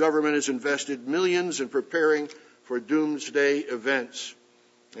U.S. government has invested millions in preparing for doomsday events.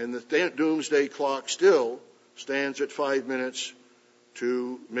 And the doomsday clock still stands at 5 minutes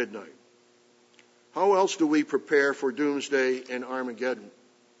to midnight. How else do we prepare for doomsday and Armageddon?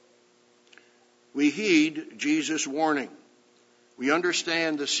 We heed Jesus' warning. We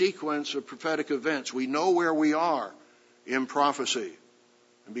understand the sequence of prophetic events. We know where we are in prophecy.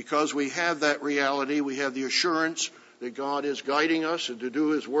 And because we have that reality, we have the assurance that God is guiding us and to do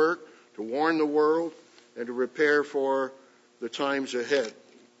His work, to warn the world, and to prepare for the times ahead.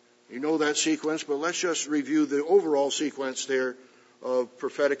 You know that sequence, but let's just review the overall sequence there of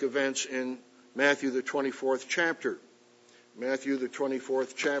prophetic events in Matthew, the 24th chapter. Matthew, the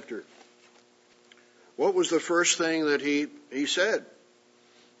 24th chapter. What was the first thing that he said?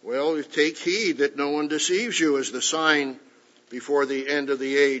 Well, take heed that no one deceives you as the sign before the end of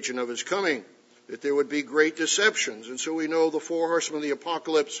the age and of His coming, that there would be great deceptions. And so we know the 4 horsemen of the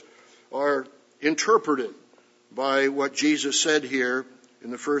apocalypse are interpreted by what Jesus said here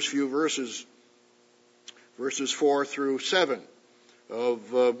in the first few verses 4 through 7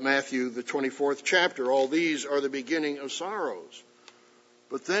 of Matthew, the 24th chapter. All these are the beginning of sorrows.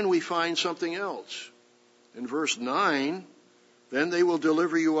 But then we find something else. In verse 9, then they will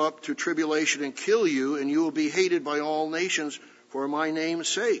deliver you up to tribulation and kill you, and you will be hated by all nations for my name's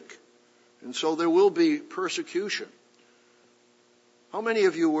sake. And so there will be persecution. How many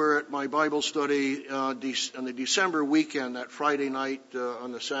of you were at my Bible study on the December weekend, that Friday night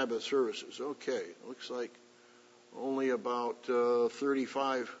on the Sabbath services? Okay, looks like only about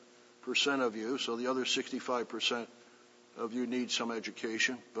 35% of you, so the other 65% of you need some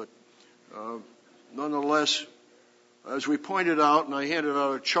education. But nonetheless, as we pointed out, and I handed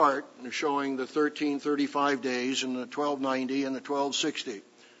out a chart showing the 1335 days and the 1290 and the 1260.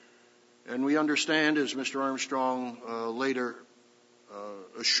 And we understand, as Mr. Armstrong later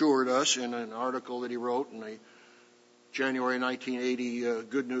assured us in an article that he wrote in the January 1980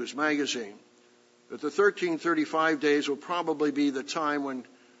 Good News magazine, that the 1335 days will probably be the time when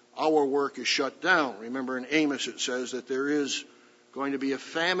our work is shut down. Remember in Amos it says that there is going to be a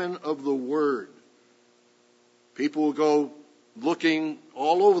famine of the Word. People will go looking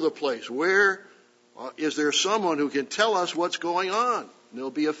all over the place. Where is there someone who can tell us what's going on? And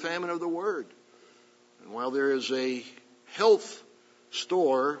there'll be a famine of the Word. And while there is a health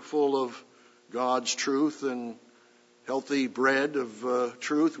store full of God's truth and healthy bread of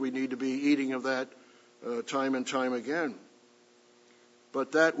truth, we need to be eating of that time and time again.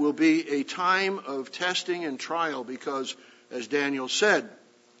 But that will be a time of testing and trial because, as Daniel said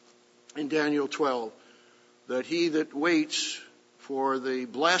in Daniel 12, that he that waits for the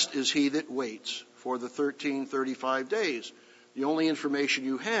blessed is he that waits for the 1335 days. The only information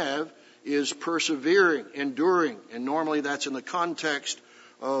you have is persevering, enduring, and normally that's in the context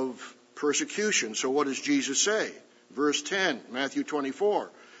of persecution. So what does Jesus say? Verse 10, Matthew 24.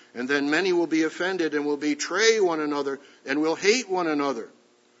 And then many will be offended and will betray one another and will hate one another.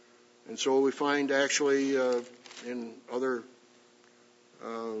 And so we find actually in other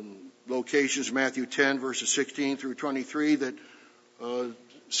locations, Matthew 10, verses 16 through 23, that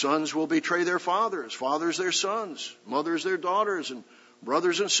sons will betray their fathers, fathers their sons, mothers their daughters, and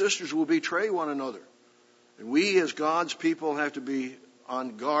brothers and sisters will betray one another. And we as God's people have to be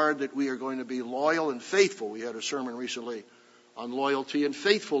on guard that we are going to be loyal and faithful. We had a sermon recently on loyalty and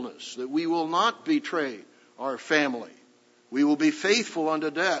faithfulness, that we will not betray our family. We will be faithful unto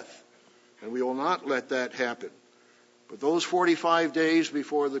death, and we will not let that happen. But those 45 days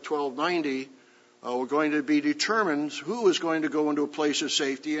before the 1290 we're going to be determined who is going to go into a place of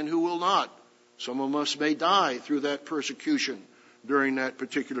safety and who will not. Some of us may die through that persecution during that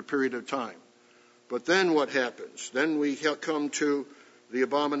particular period of time. But then what happens? Then we come to the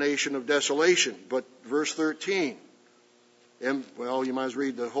abomination of desolation. But verse 13, and, well, you might as well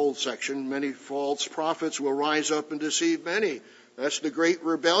read the whole section. Many false prophets will rise up and deceive many. That's the great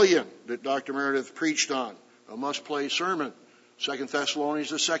rebellion that Dr. Meredith preached on, a must-play sermon. 2 Thessalonians,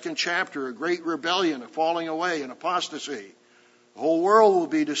 the 2nd chapter, a great rebellion, a falling away, an apostasy. The whole world will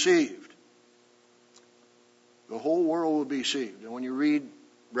be deceived. The whole world will be deceived. And when you read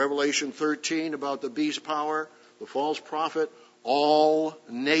Revelation 13 about the beast power, the false prophet, all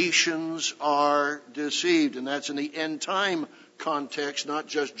nations are deceived. And that's in the end time context, not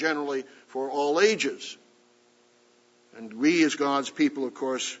just generally for all ages. And we as God's people, of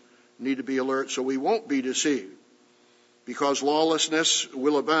course, need to be alert so we won't be deceived. Because lawlessness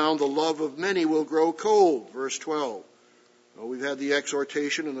will abound, the love of many will grow cold. Verse 12. Well, we've had the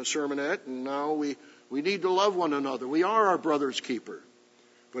exhortation and the sermonette, and now we need to love one another. We are our brother's keeper.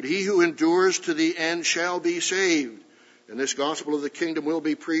 But he who endures to the end shall be saved. And this gospel of the kingdom will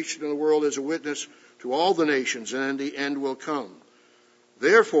be preached in the world as a witness to all the nations, and the end will come.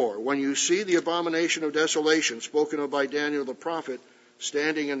 Therefore, when you see the abomination of desolation spoken of by Daniel the prophet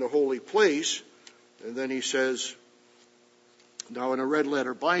standing in the holy place, and then he says, now in a red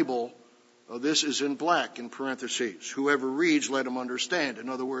letter Bible, this is in black in parentheses. Whoever reads, let him understand. In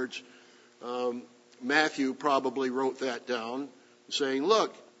other words, Matthew probably wrote that down, saying,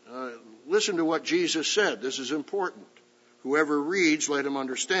 look, listen to what Jesus said. This is important. Whoever reads, let him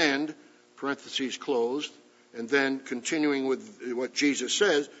understand, parentheses closed, and then continuing with what Jesus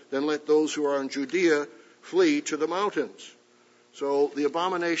says, then let those who are in Judea flee to the mountains. So the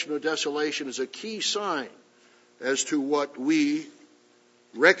abomination of desolation is a key sign as to what we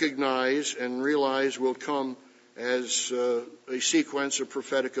recognize and realize will come as a sequence of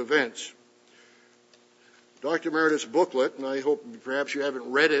prophetic events. Dr. Meredith's booklet, and I hope perhaps you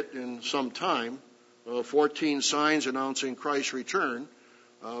haven't read it in some time, 14 Signs Announcing Christ's Return,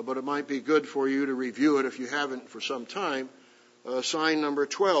 but it might be good for you to review it if you haven't for some time. Sign number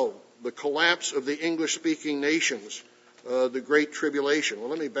 12, the collapse of the English-speaking nations, the Great Tribulation. Well,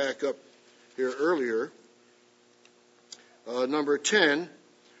 let me back up here earlier. Number 10,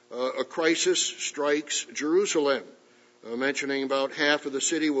 a crisis strikes Jerusalem, mentioning about half of the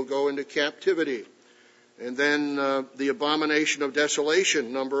city will go into captivity. And then the abomination of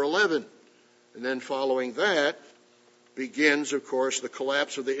desolation, number 11. And then following that begins, of course, the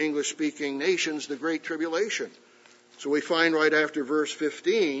collapse of the English-speaking nations, the Great Tribulation. So we find right after verse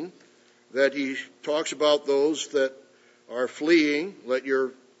 15 that he talks about those that are fleeing. Let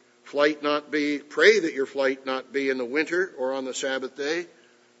your flight not be, pray that your flight not be in the winter or on the Sabbath day.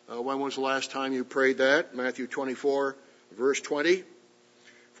 When was the last time you prayed that? Matthew 24, verse 20.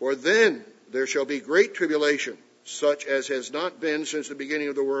 For then there shall be great tribulation, such as has not been since the beginning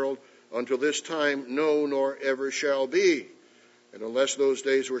of the world until this time, no, nor ever shall be. And unless those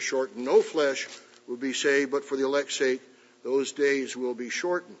days were shortened, no flesh will be saved, but for the elect's sake, those days will be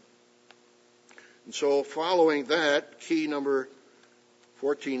shortened. And so following that, key number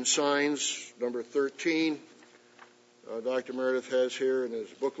 14 signs, number 13, Dr. Meredith has here in his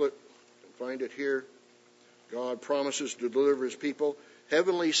booklet. You can find it here. God promises to deliver his people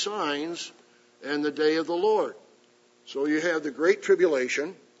heavenly signs and the day of the Lord. So you have the Great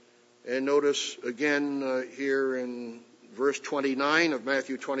Tribulation. And notice again here in verse 29 of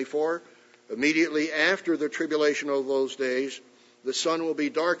Matthew 24, immediately after the tribulation of those days, the sun will be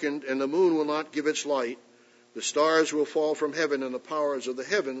darkened and the moon will not give its light. The stars will fall from heaven and the powers of the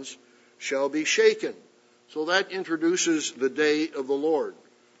heavens shall be shaken. So that introduces the day of the Lord.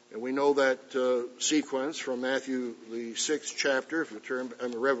 And we know that sequence from Matthew, the 6th chapter, if you turn,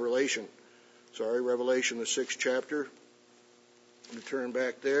 Revelation, the 6th chapter. Let me turn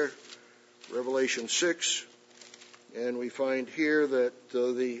back there. Revelation 6. And we find here that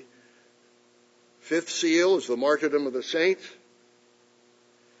the Fifth seal is the martyrdom of the saints.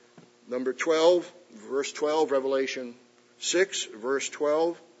 Number 12, verse 12, Revelation 6, verse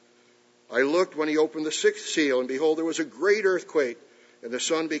 12. I looked when he opened the sixth seal, and behold, there was a great earthquake, and the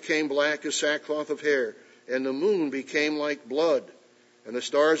sun became black as sackcloth of hair, and the moon became like blood, and the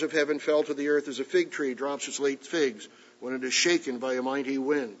stars of heaven fell to the earth as a fig tree drops its late figs when it is shaken by a mighty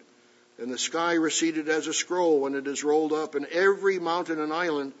wind. And the sky receded as a scroll when it is rolled up, and every mountain and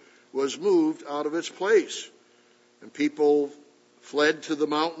island was moved out of its place. And people fled to the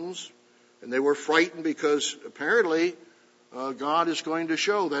mountains, and they were frightened because apparently God is going to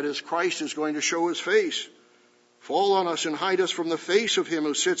show, that is, Christ is going to show his face. Fall on us and hide us from the face of him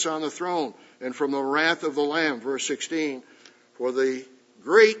who sits on the throne and from the wrath of the Lamb. Verse 16, for the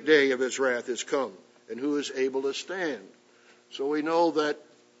great day of his wrath is come, and who is able to stand? So we know that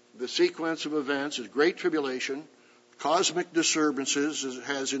the sequence of events is great tribulation, cosmic disturbances, as it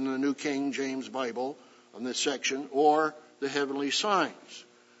has in the New King James Bible on this section, or the heavenly signs.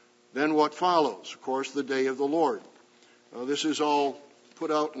 Then what follows? Of course, the day of the Lord. This is all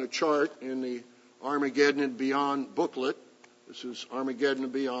put out in a chart in the Armageddon and Beyond booklet. This is Armageddon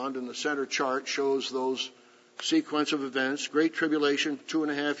and Beyond, and the center chart shows those sequence of events. Great tribulation,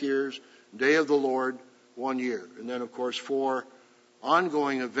 2.5 years. Day of the Lord, 1 year. And then, of course, 4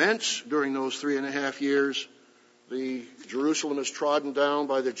 ongoing events during those 3.5 years. The Jerusalem is trodden down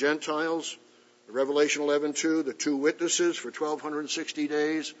by the Gentiles. Revelation 11:2, the 2 witnesses for 1,260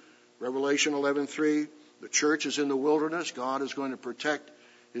 days. Revelation 11:3, the church is in the wilderness. God is going to protect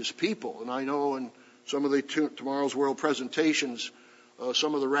his people. And I know in some of the Tomorrow's World presentations,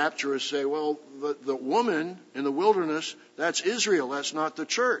 some of the rapturists say, well, the woman in the wilderness, that's Israel, that's not the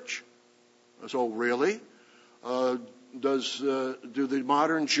church. So really? Do the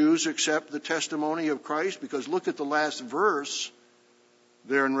modern Jews accept the testimony of Christ? Because look at the last verse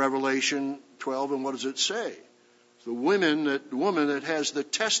there in Revelation 12, and what does it say? The woman that has the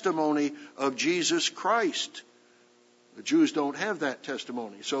testimony of Jesus Christ. The Jews don't have that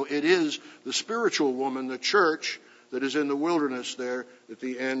testimony. So it is the spiritual woman, the church, that is in the wilderness there at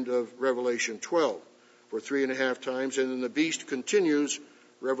the end of Revelation 12 for 3.5 times. And then the beast continues,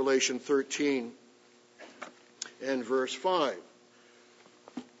 Revelation 13 and verse 5.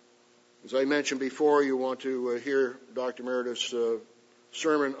 As I mentioned before, you want to hear Dr. Meredith's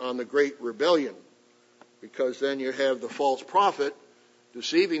sermon on the Great Rebellion, because then you have the false prophet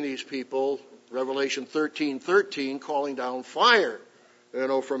deceiving these people, Revelation 13:13, calling down fire,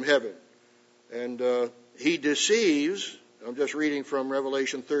 from heaven. And he deceives, I'm just reading from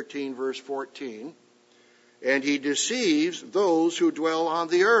Revelation 13, verse 14, and he deceives those who dwell on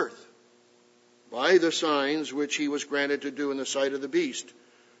the earth by the signs which he was granted to do in the sight of the beast,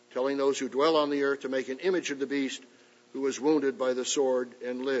 telling those who dwell on the earth to make an image of the beast who was wounded by the sword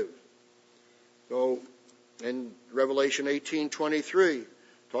and lived. So, in Revelation 18:23,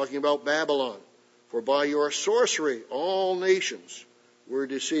 talking about Babylon, for by your sorcery all nations were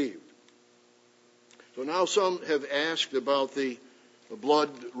deceived. So now some have asked about the blood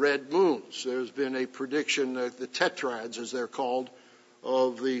red moons. There's been a prediction, the tetrads as they're called,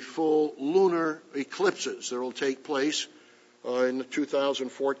 of the full lunar eclipses that will take place in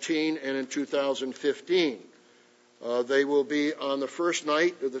 2014 and in 2015. They will be on the first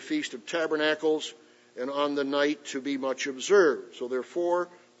night of the Feast of Tabernacles and on the night to be much observed. So there are 4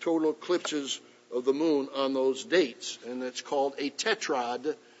 total eclipses of the moon on those dates, and it's called a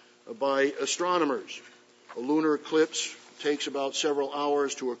tetrad by astronomers. A lunar eclipse takes about several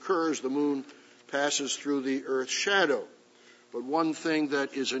hours to occur as the moon passes through the Earth's shadow. But one thing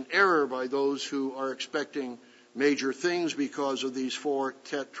that is an error by those who are expecting major things because of these 4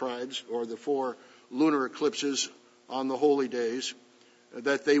 tetrads, or the 4 lunar eclipses on the holy days,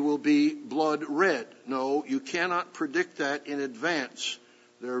 that they will be blood red. No, you cannot predict that in advance.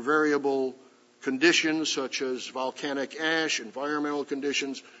 There are variable conditions such as volcanic ash, environmental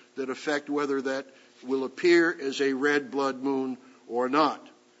conditions that affect whether that will appear as a red blood moon or not.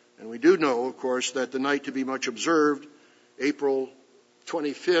 And we do know, of course, that the night to be much observed, April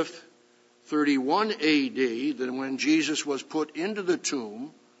 25th, 31 AD, then when Jesus was put into the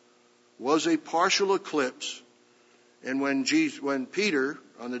tomb, was a partial eclipse. And when Peter,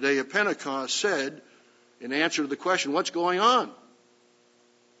 on the day of Pentecost, said, in answer to the question, what's going on?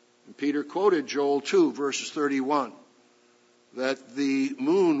 And Peter quoted Joel 2, verses 31, that the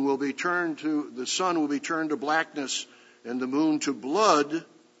sun will be turned to blackness and the moon to blood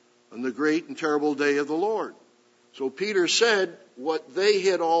on the great and terrible day of the Lord. So Peter said what they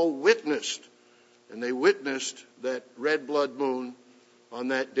had all witnessed, and they witnessed that red blood moon on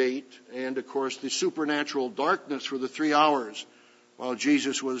that date, and of course the supernatural darkness for the 3 hours while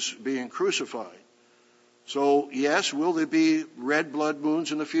Jesus was being crucified. So, yes, will there be red blood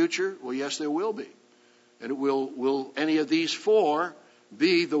moons in the future? Well, yes, there will be. And will any of these four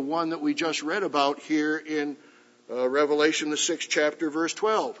be the one that we just read about here in Revelation, the 6th chapter, verse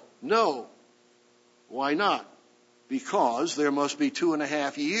 12? No. Why not? Because there must be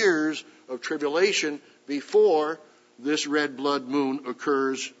 2.5 years of tribulation before this red blood moon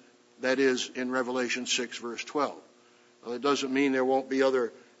occurs, that is in Revelation 6, verse 12. Well, it doesn't mean there won't be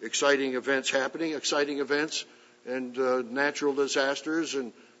other exciting events happening. Exciting events and natural disasters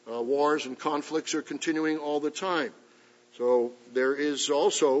and wars and conflicts are continuing all the time. So there is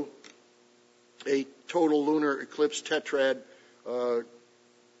also a total lunar eclipse tetrad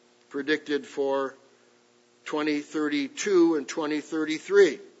predicted for 2032 and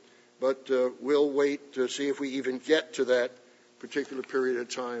 2033. But we'll wait to see if we even get to that particular period of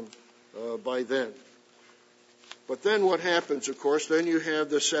time by then. But then what happens, of course, then you have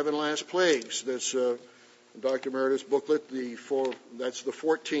the 7 last plagues. That's Dr. Meredith's booklet, that's the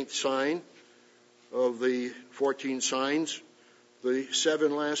 14th sign of the 14 signs, the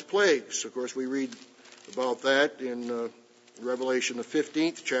 7 last plagues. Of course, we read about that in Revelation, the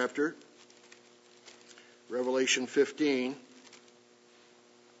 15th chapter. Revelation 15.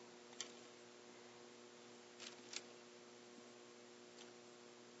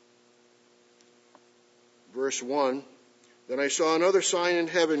 Verse 1, Then I saw another sign in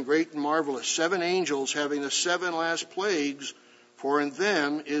heaven, great and marvelous, 7 angels having the 7 last plagues, for in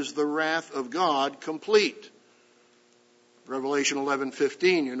them is the wrath of God complete. Revelation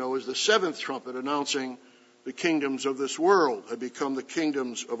 11:15, is the 7th trumpet announcing the kingdoms of this world have become the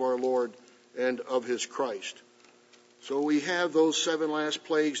kingdoms of our Lord and of his Christ. So we have those 7 last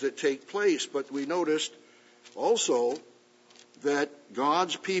plagues that take place, but we noticed also that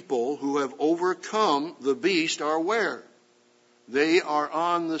God's people who have overcome the beast are where? They are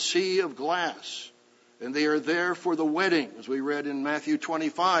on the sea of glass, and they are there for the wedding. As we read in Matthew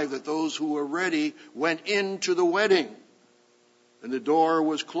 25, that those who were ready went into the wedding, and the door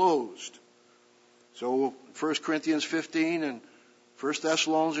was closed. So 1 Corinthians 15 and 1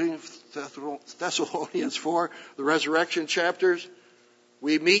 Thessalonians 4, the resurrection chapters,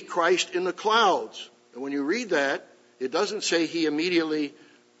 we meet Christ in the clouds. And when you read that, it doesn't say he immediately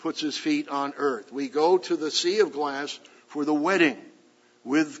puts his feet on earth. We go to the sea of glass for the wedding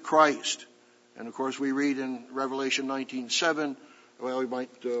with Christ. And of course we read in Revelation 19:7, well, we might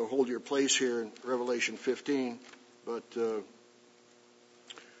hold your place here in Revelation 15, but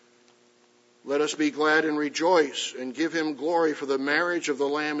let us be glad and rejoice and give him glory, for the marriage of the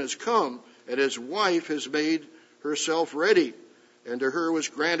Lamb is come, and his wife has made herself ready. And to her was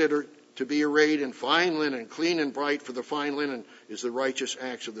granted to be arrayed in fine linen, clean and bright, for the fine linen is the righteous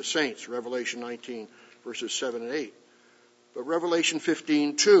acts of the saints. Revelation 19, verses 7 and 8. But Revelation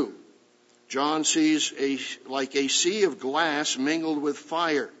 15:2, John sees like a sea of glass mingled with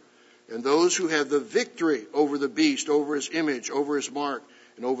fire, and those who have the victory over the beast, over his image, over his mark,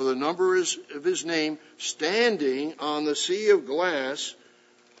 and over the number of his name, standing on the sea of glass,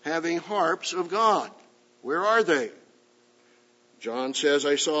 having harps of God. Where are they? John says,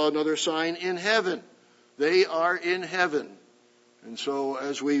 I saw another sign in heaven. They are in heaven. And so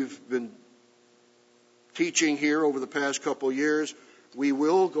as we've been teaching here over the past couple of years, we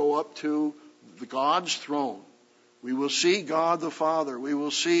will go up to God's throne. We will see God the Father. We will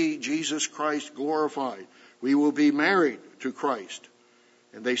see Jesus Christ glorified. We will be married to Christ.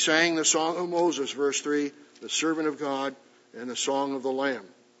 And they sang the song of Moses, verse 3, the servant of God, and the song of the Lamb.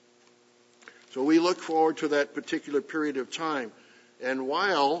 So we look forward to that particular period of time. And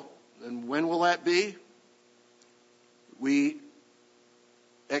when will that be? We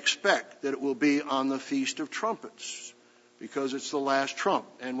expect that it will be on the Feast of Trumpets, because it's the last trump.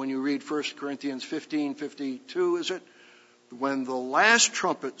 And when you read 1 Corinthians 15:52, is it? When the last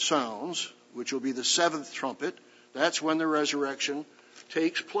trumpet sounds, which will be the 7th trumpet, that's when the resurrection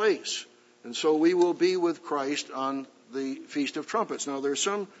takes place. And so we will be with Christ on the Feast of Trumpets. Now, there are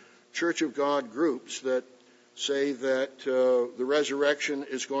some Church of God groups that say that the resurrection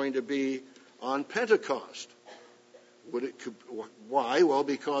is going to be on Pentecost. Why? Well,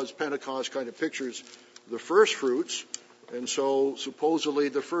 because Pentecost kind of pictures the first fruits, and so supposedly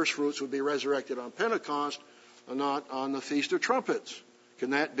the first fruits would be resurrected on Pentecost and not on the Feast of Trumpets.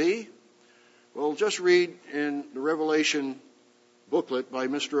 Can that be? Well, just read in the Revelation booklet by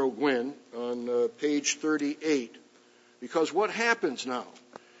Mr. O'Gwyn on page 38. Because what happens now?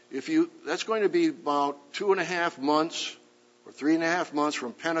 That's going to be about 2.5 months or 3.5 months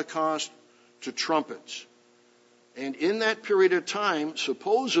from Pentecost to trumpets. And in that period of time,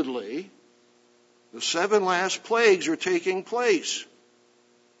 supposedly, the 7 last plagues are taking place.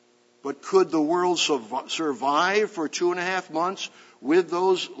 But could the world survive for 2.5 months with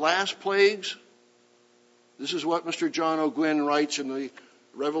those last plagues? This is what Mr. John O'Gwyn writes in the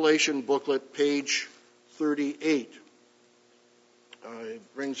Revelation booklet, page 38.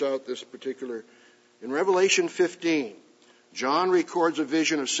 It brings out this particular. In Revelation 15, John records a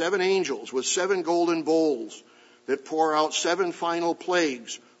vision of 7 angels with 7 golden bowls that pour out 7 final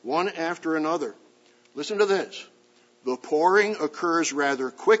plagues, one after another. Listen to this. The pouring occurs rather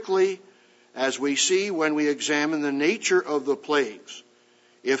quickly, as we see when we examine the nature of the plagues.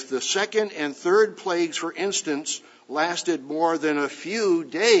 If the second and third plagues, for instance, lasted more than a few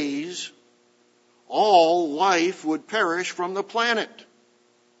days, all life would perish from the planet.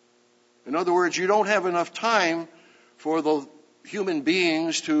 In other words, you don't have enough time for the human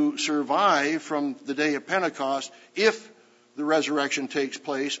beings to survive from the day of Pentecost if the resurrection takes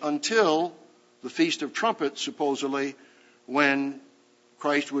place until the Feast of Trumpets, supposedly, when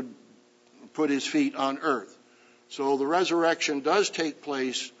Christ would put his feet on earth. So the resurrection does take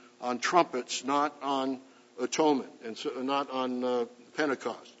place on trumpets, not on atonement, and so, not on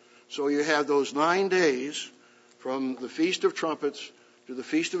Pentecost. So you have those 9 days from the Feast of Trumpets to the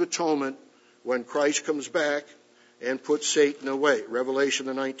Feast of Atonement when Christ comes back and puts Satan away. Revelation,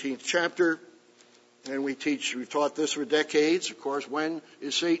 the 19th chapter. And we've taught this for decades. Of course, when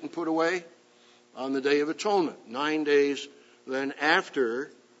is Satan put away? On the Day of Atonement. 9 days then after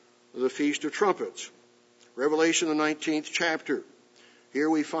the Feast of Trumpets. Revelation, the 19th chapter. Here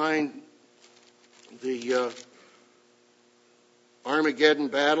we find the Armageddon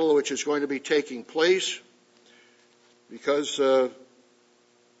battle, which is going to be taking place because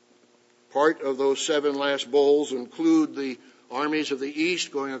part of those 7 last bowls include the armies of the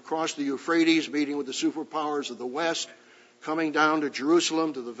east going across the Euphrates, meeting with the superpowers of the west, coming down to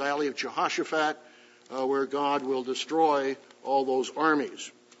Jerusalem, to the valley of Jehoshaphat, where God will destroy all those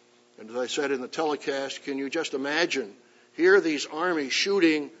armies. And as I said in the telecast, can you just imagine? Here are these armies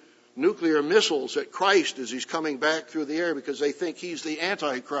shooting nuclear missiles at Christ as he's coming back through the air because they think he's the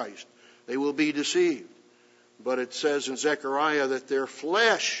Antichrist. They will be deceived. But it says in Zechariah that their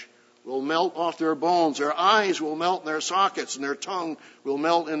flesh will melt off their bones, their eyes will melt in their sockets, and their tongue will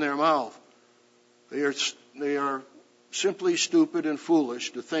melt in their mouth. They are simply stupid and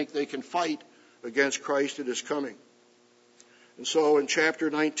foolish to think they can fight against Christ at his coming. And so in chapter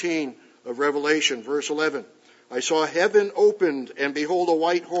 19 of Revelation, verse 11, I saw heaven opened, and behold a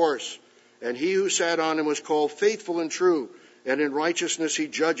white horse, and he who sat on him was called Faithful and True, and in righteousness he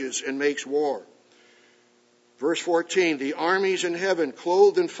judges and makes war. Verse 14, the armies in heaven,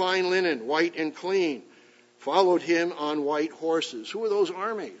 clothed in fine linen, white and clean, followed him on white horses. Who are those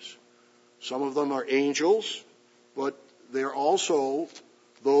armies? Some of them are angels, but they're also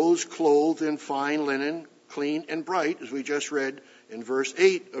those clothed in fine linen, clean and bright, as we just read in verse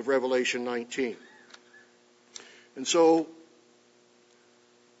 8 of Revelation 19. And so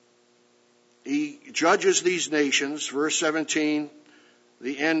he judges these nations. Verse 17,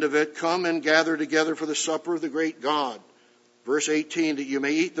 the end of it, come and gather together for the supper of the great God. Verse 18, that you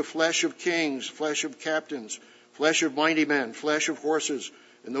may eat the flesh of kings, flesh of captains, flesh of mighty men, flesh of horses,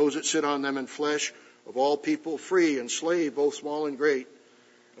 and those that sit on them, and flesh of all people, free and slave, both small and great.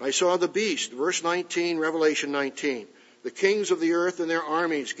 And I saw the beast, verse 19, Revelation 19, the kings of the earth and their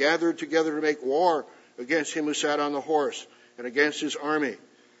armies gathered together to make war against him who sat on the horse and against his army.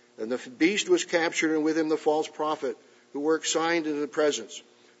 And the beast was captured, and with him the false prophet, who worked signs in the presence,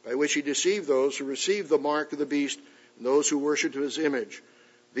 by which he deceived those who received the mark of the beast and those who worshipped his image.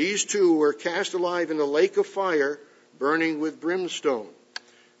 These two were cast alive in the lake of fire, burning with brimstone.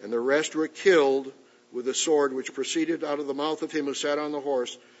 And the rest were killed with the sword which proceeded out of the mouth of him who sat on the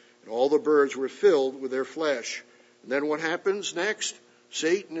horse, and all the birds were filled with their flesh. And then what happens next?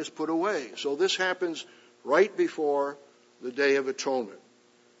 Satan is put away. So this happens right before the Day of Atonement.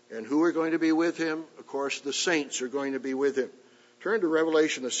 And who are going to be with him? Of course, the saints are going to be with him. Turn to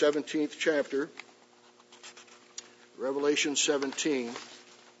Revelation, the 17th chapter. Revelation 17.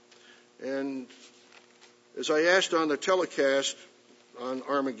 And as I asked on the telecast on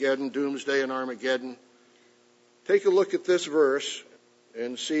Armageddon, Doomsday and Armageddon, take a look at this verse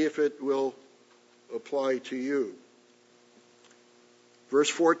and see if it will apply to you. Verse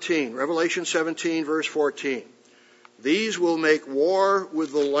 14, Revelation 17, verse 14. These will make war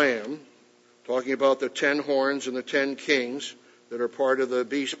with the Lamb, talking about the 10 horns and the 10 kings that are part of the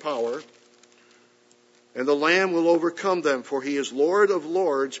beast's power. And the Lamb will overcome them, for he is Lord of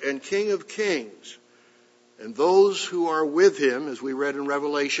lords and King of kings. And those who are with him, as we read in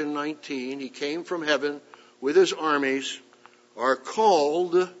Revelation 19, he came from heaven with his armies, are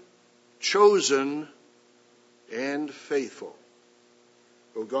called, chosen, and faithful.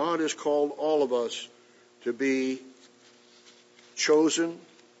 So God has called all of us to be chosen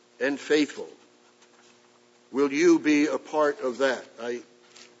and faithful. Will you be a part of that? I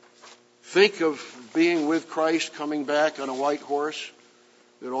think of being with Christ, coming back on a white horse,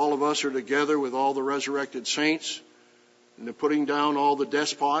 that all of us are together with all the resurrected saints, and the putting down all the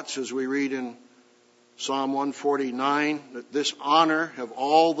despots, as we read in Psalm 149, that this honor have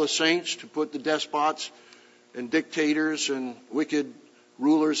all the saints to put the despots and dictators and wicked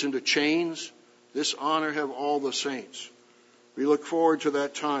rulers into chains. This honor have all the saints. We look forward to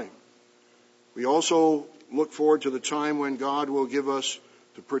that time. We also look forward to the time when God will give us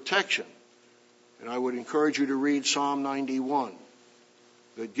the protection. And I would encourage you to read Psalm 91.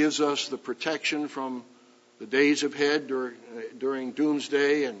 That gives us the protection from the days ahead during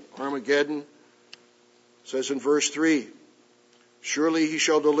doomsday and Armageddon. It says in verse 3, surely he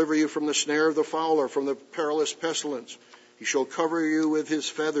shall deliver you from the snare of the fowler, from the perilous pestilence. He shall cover you with his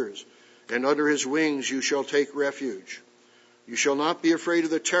feathers, and under his wings you shall take refuge. You shall not be afraid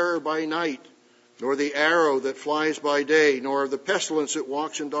of the terror by night, nor the arrow that flies by day, nor of the pestilence that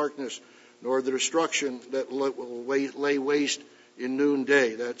walks in darkness, nor the destruction that will lay waste in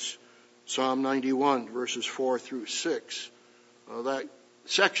noonday. That's Psalm 91, verses 4 through 6. That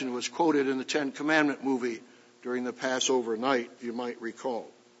section was quoted in the Ten Commandment movie during the Passover night, you might recall.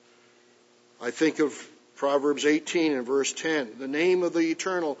 I think of Proverbs 18 and verse 10. The name of the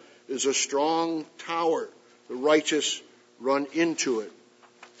Eternal is a strong tower. The righteous run into it,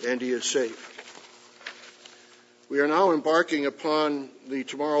 and he is safe. We are now embarking upon the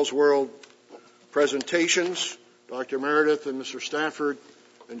Tomorrow's World presentations. Dr. Meredith and Mr. Stafford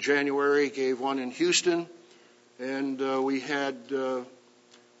in January gave one in Houston, and we had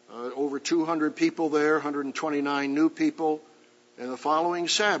over 200 people there, 129 new people, and the following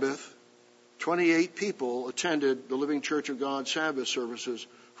Sabbath, 28 people attended the Living Church of God Sabbath services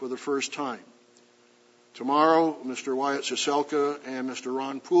for the first time. Tomorrow, Mr. Wyatt Ciesielka and Mr.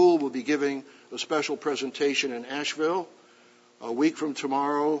 Ron Poole will be giving a special presentation in Asheville. A week from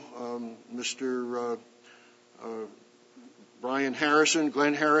tomorrow, Mr. Brian Harrison,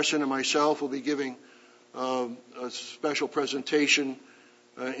 Glenn Harrison, and myself will be giving a special presentation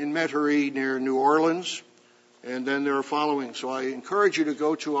in Metairie near New Orleans. And then there are following. So I encourage you to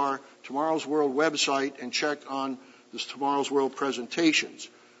go to our Tomorrow's World website and check on this Tomorrow's World presentations.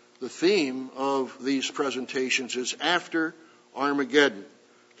 The theme of these presentations is After Armageddon.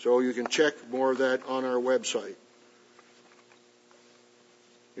 So you can check more of that on our website.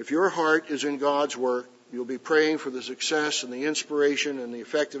 If your heart is in God's work, you'll be praying for the success and the inspiration and the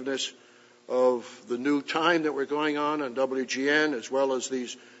effectiveness of the new time that we're going on WGN, as well as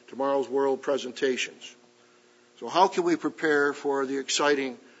these Tomorrow's World presentations. So how can we prepare for the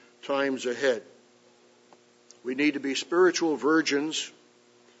exciting times ahead? We need to be spiritual virgins,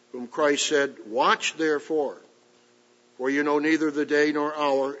 whom Christ said, watch therefore, for you know neither the day nor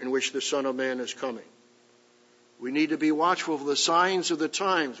hour in which the Son of Man is coming. We need to be watchful for the signs of the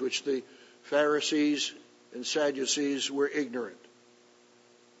times, which the Pharisees and Sadducees were ignorant.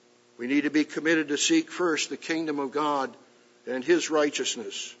 We need to be committed to seek first the kingdom of God and his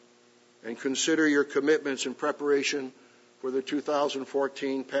righteousness, and consider your commitments in preparation for the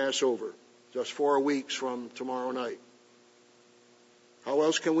 2014 Passover, just 4 weeks from tomorrow night. How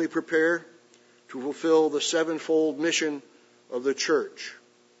else can we prepare to fulfill the sevenfold mission of the church?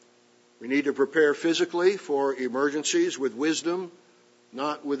 We need to prepare physically for emergencies with wisdom,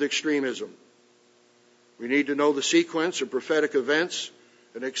 not with extremism. We need to know the sequence of prophetic events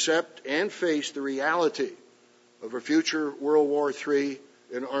and accept and face the reality of a future World War III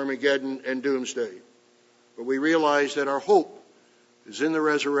and Armageddon and Doomsday. But we realize that our hope is in the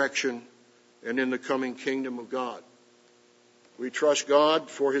resurrection and in the coming kingdom of God. We trust God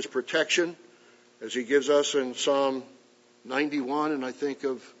for his protection, as he gives us in Psalm 91, and I think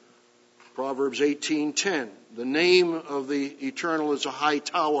of Proverbs 18:10. The name of the Eternal is a high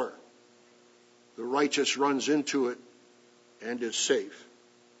tower. The righteous runs into it and is safe.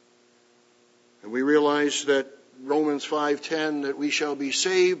 And we realize that Romans 5:10, that we shall be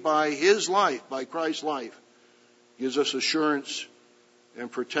saved by his life, by Christ's life, gives us assurance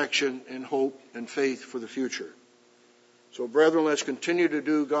and protection and hope and faith for the future. So, brethren, let's continue to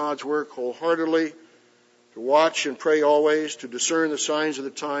do God's work wholeheartedly, to watch and pray always, to discern the signs of the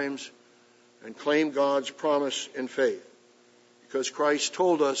times, and claim God's promise in faith. Because Christ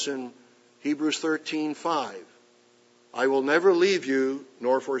told us in Hebrews 13:5, I will never leave you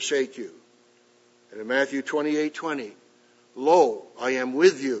nor forsake you. And in Matthew 28:20, lo, I am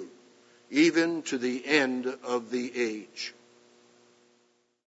with you, even to the end of the age.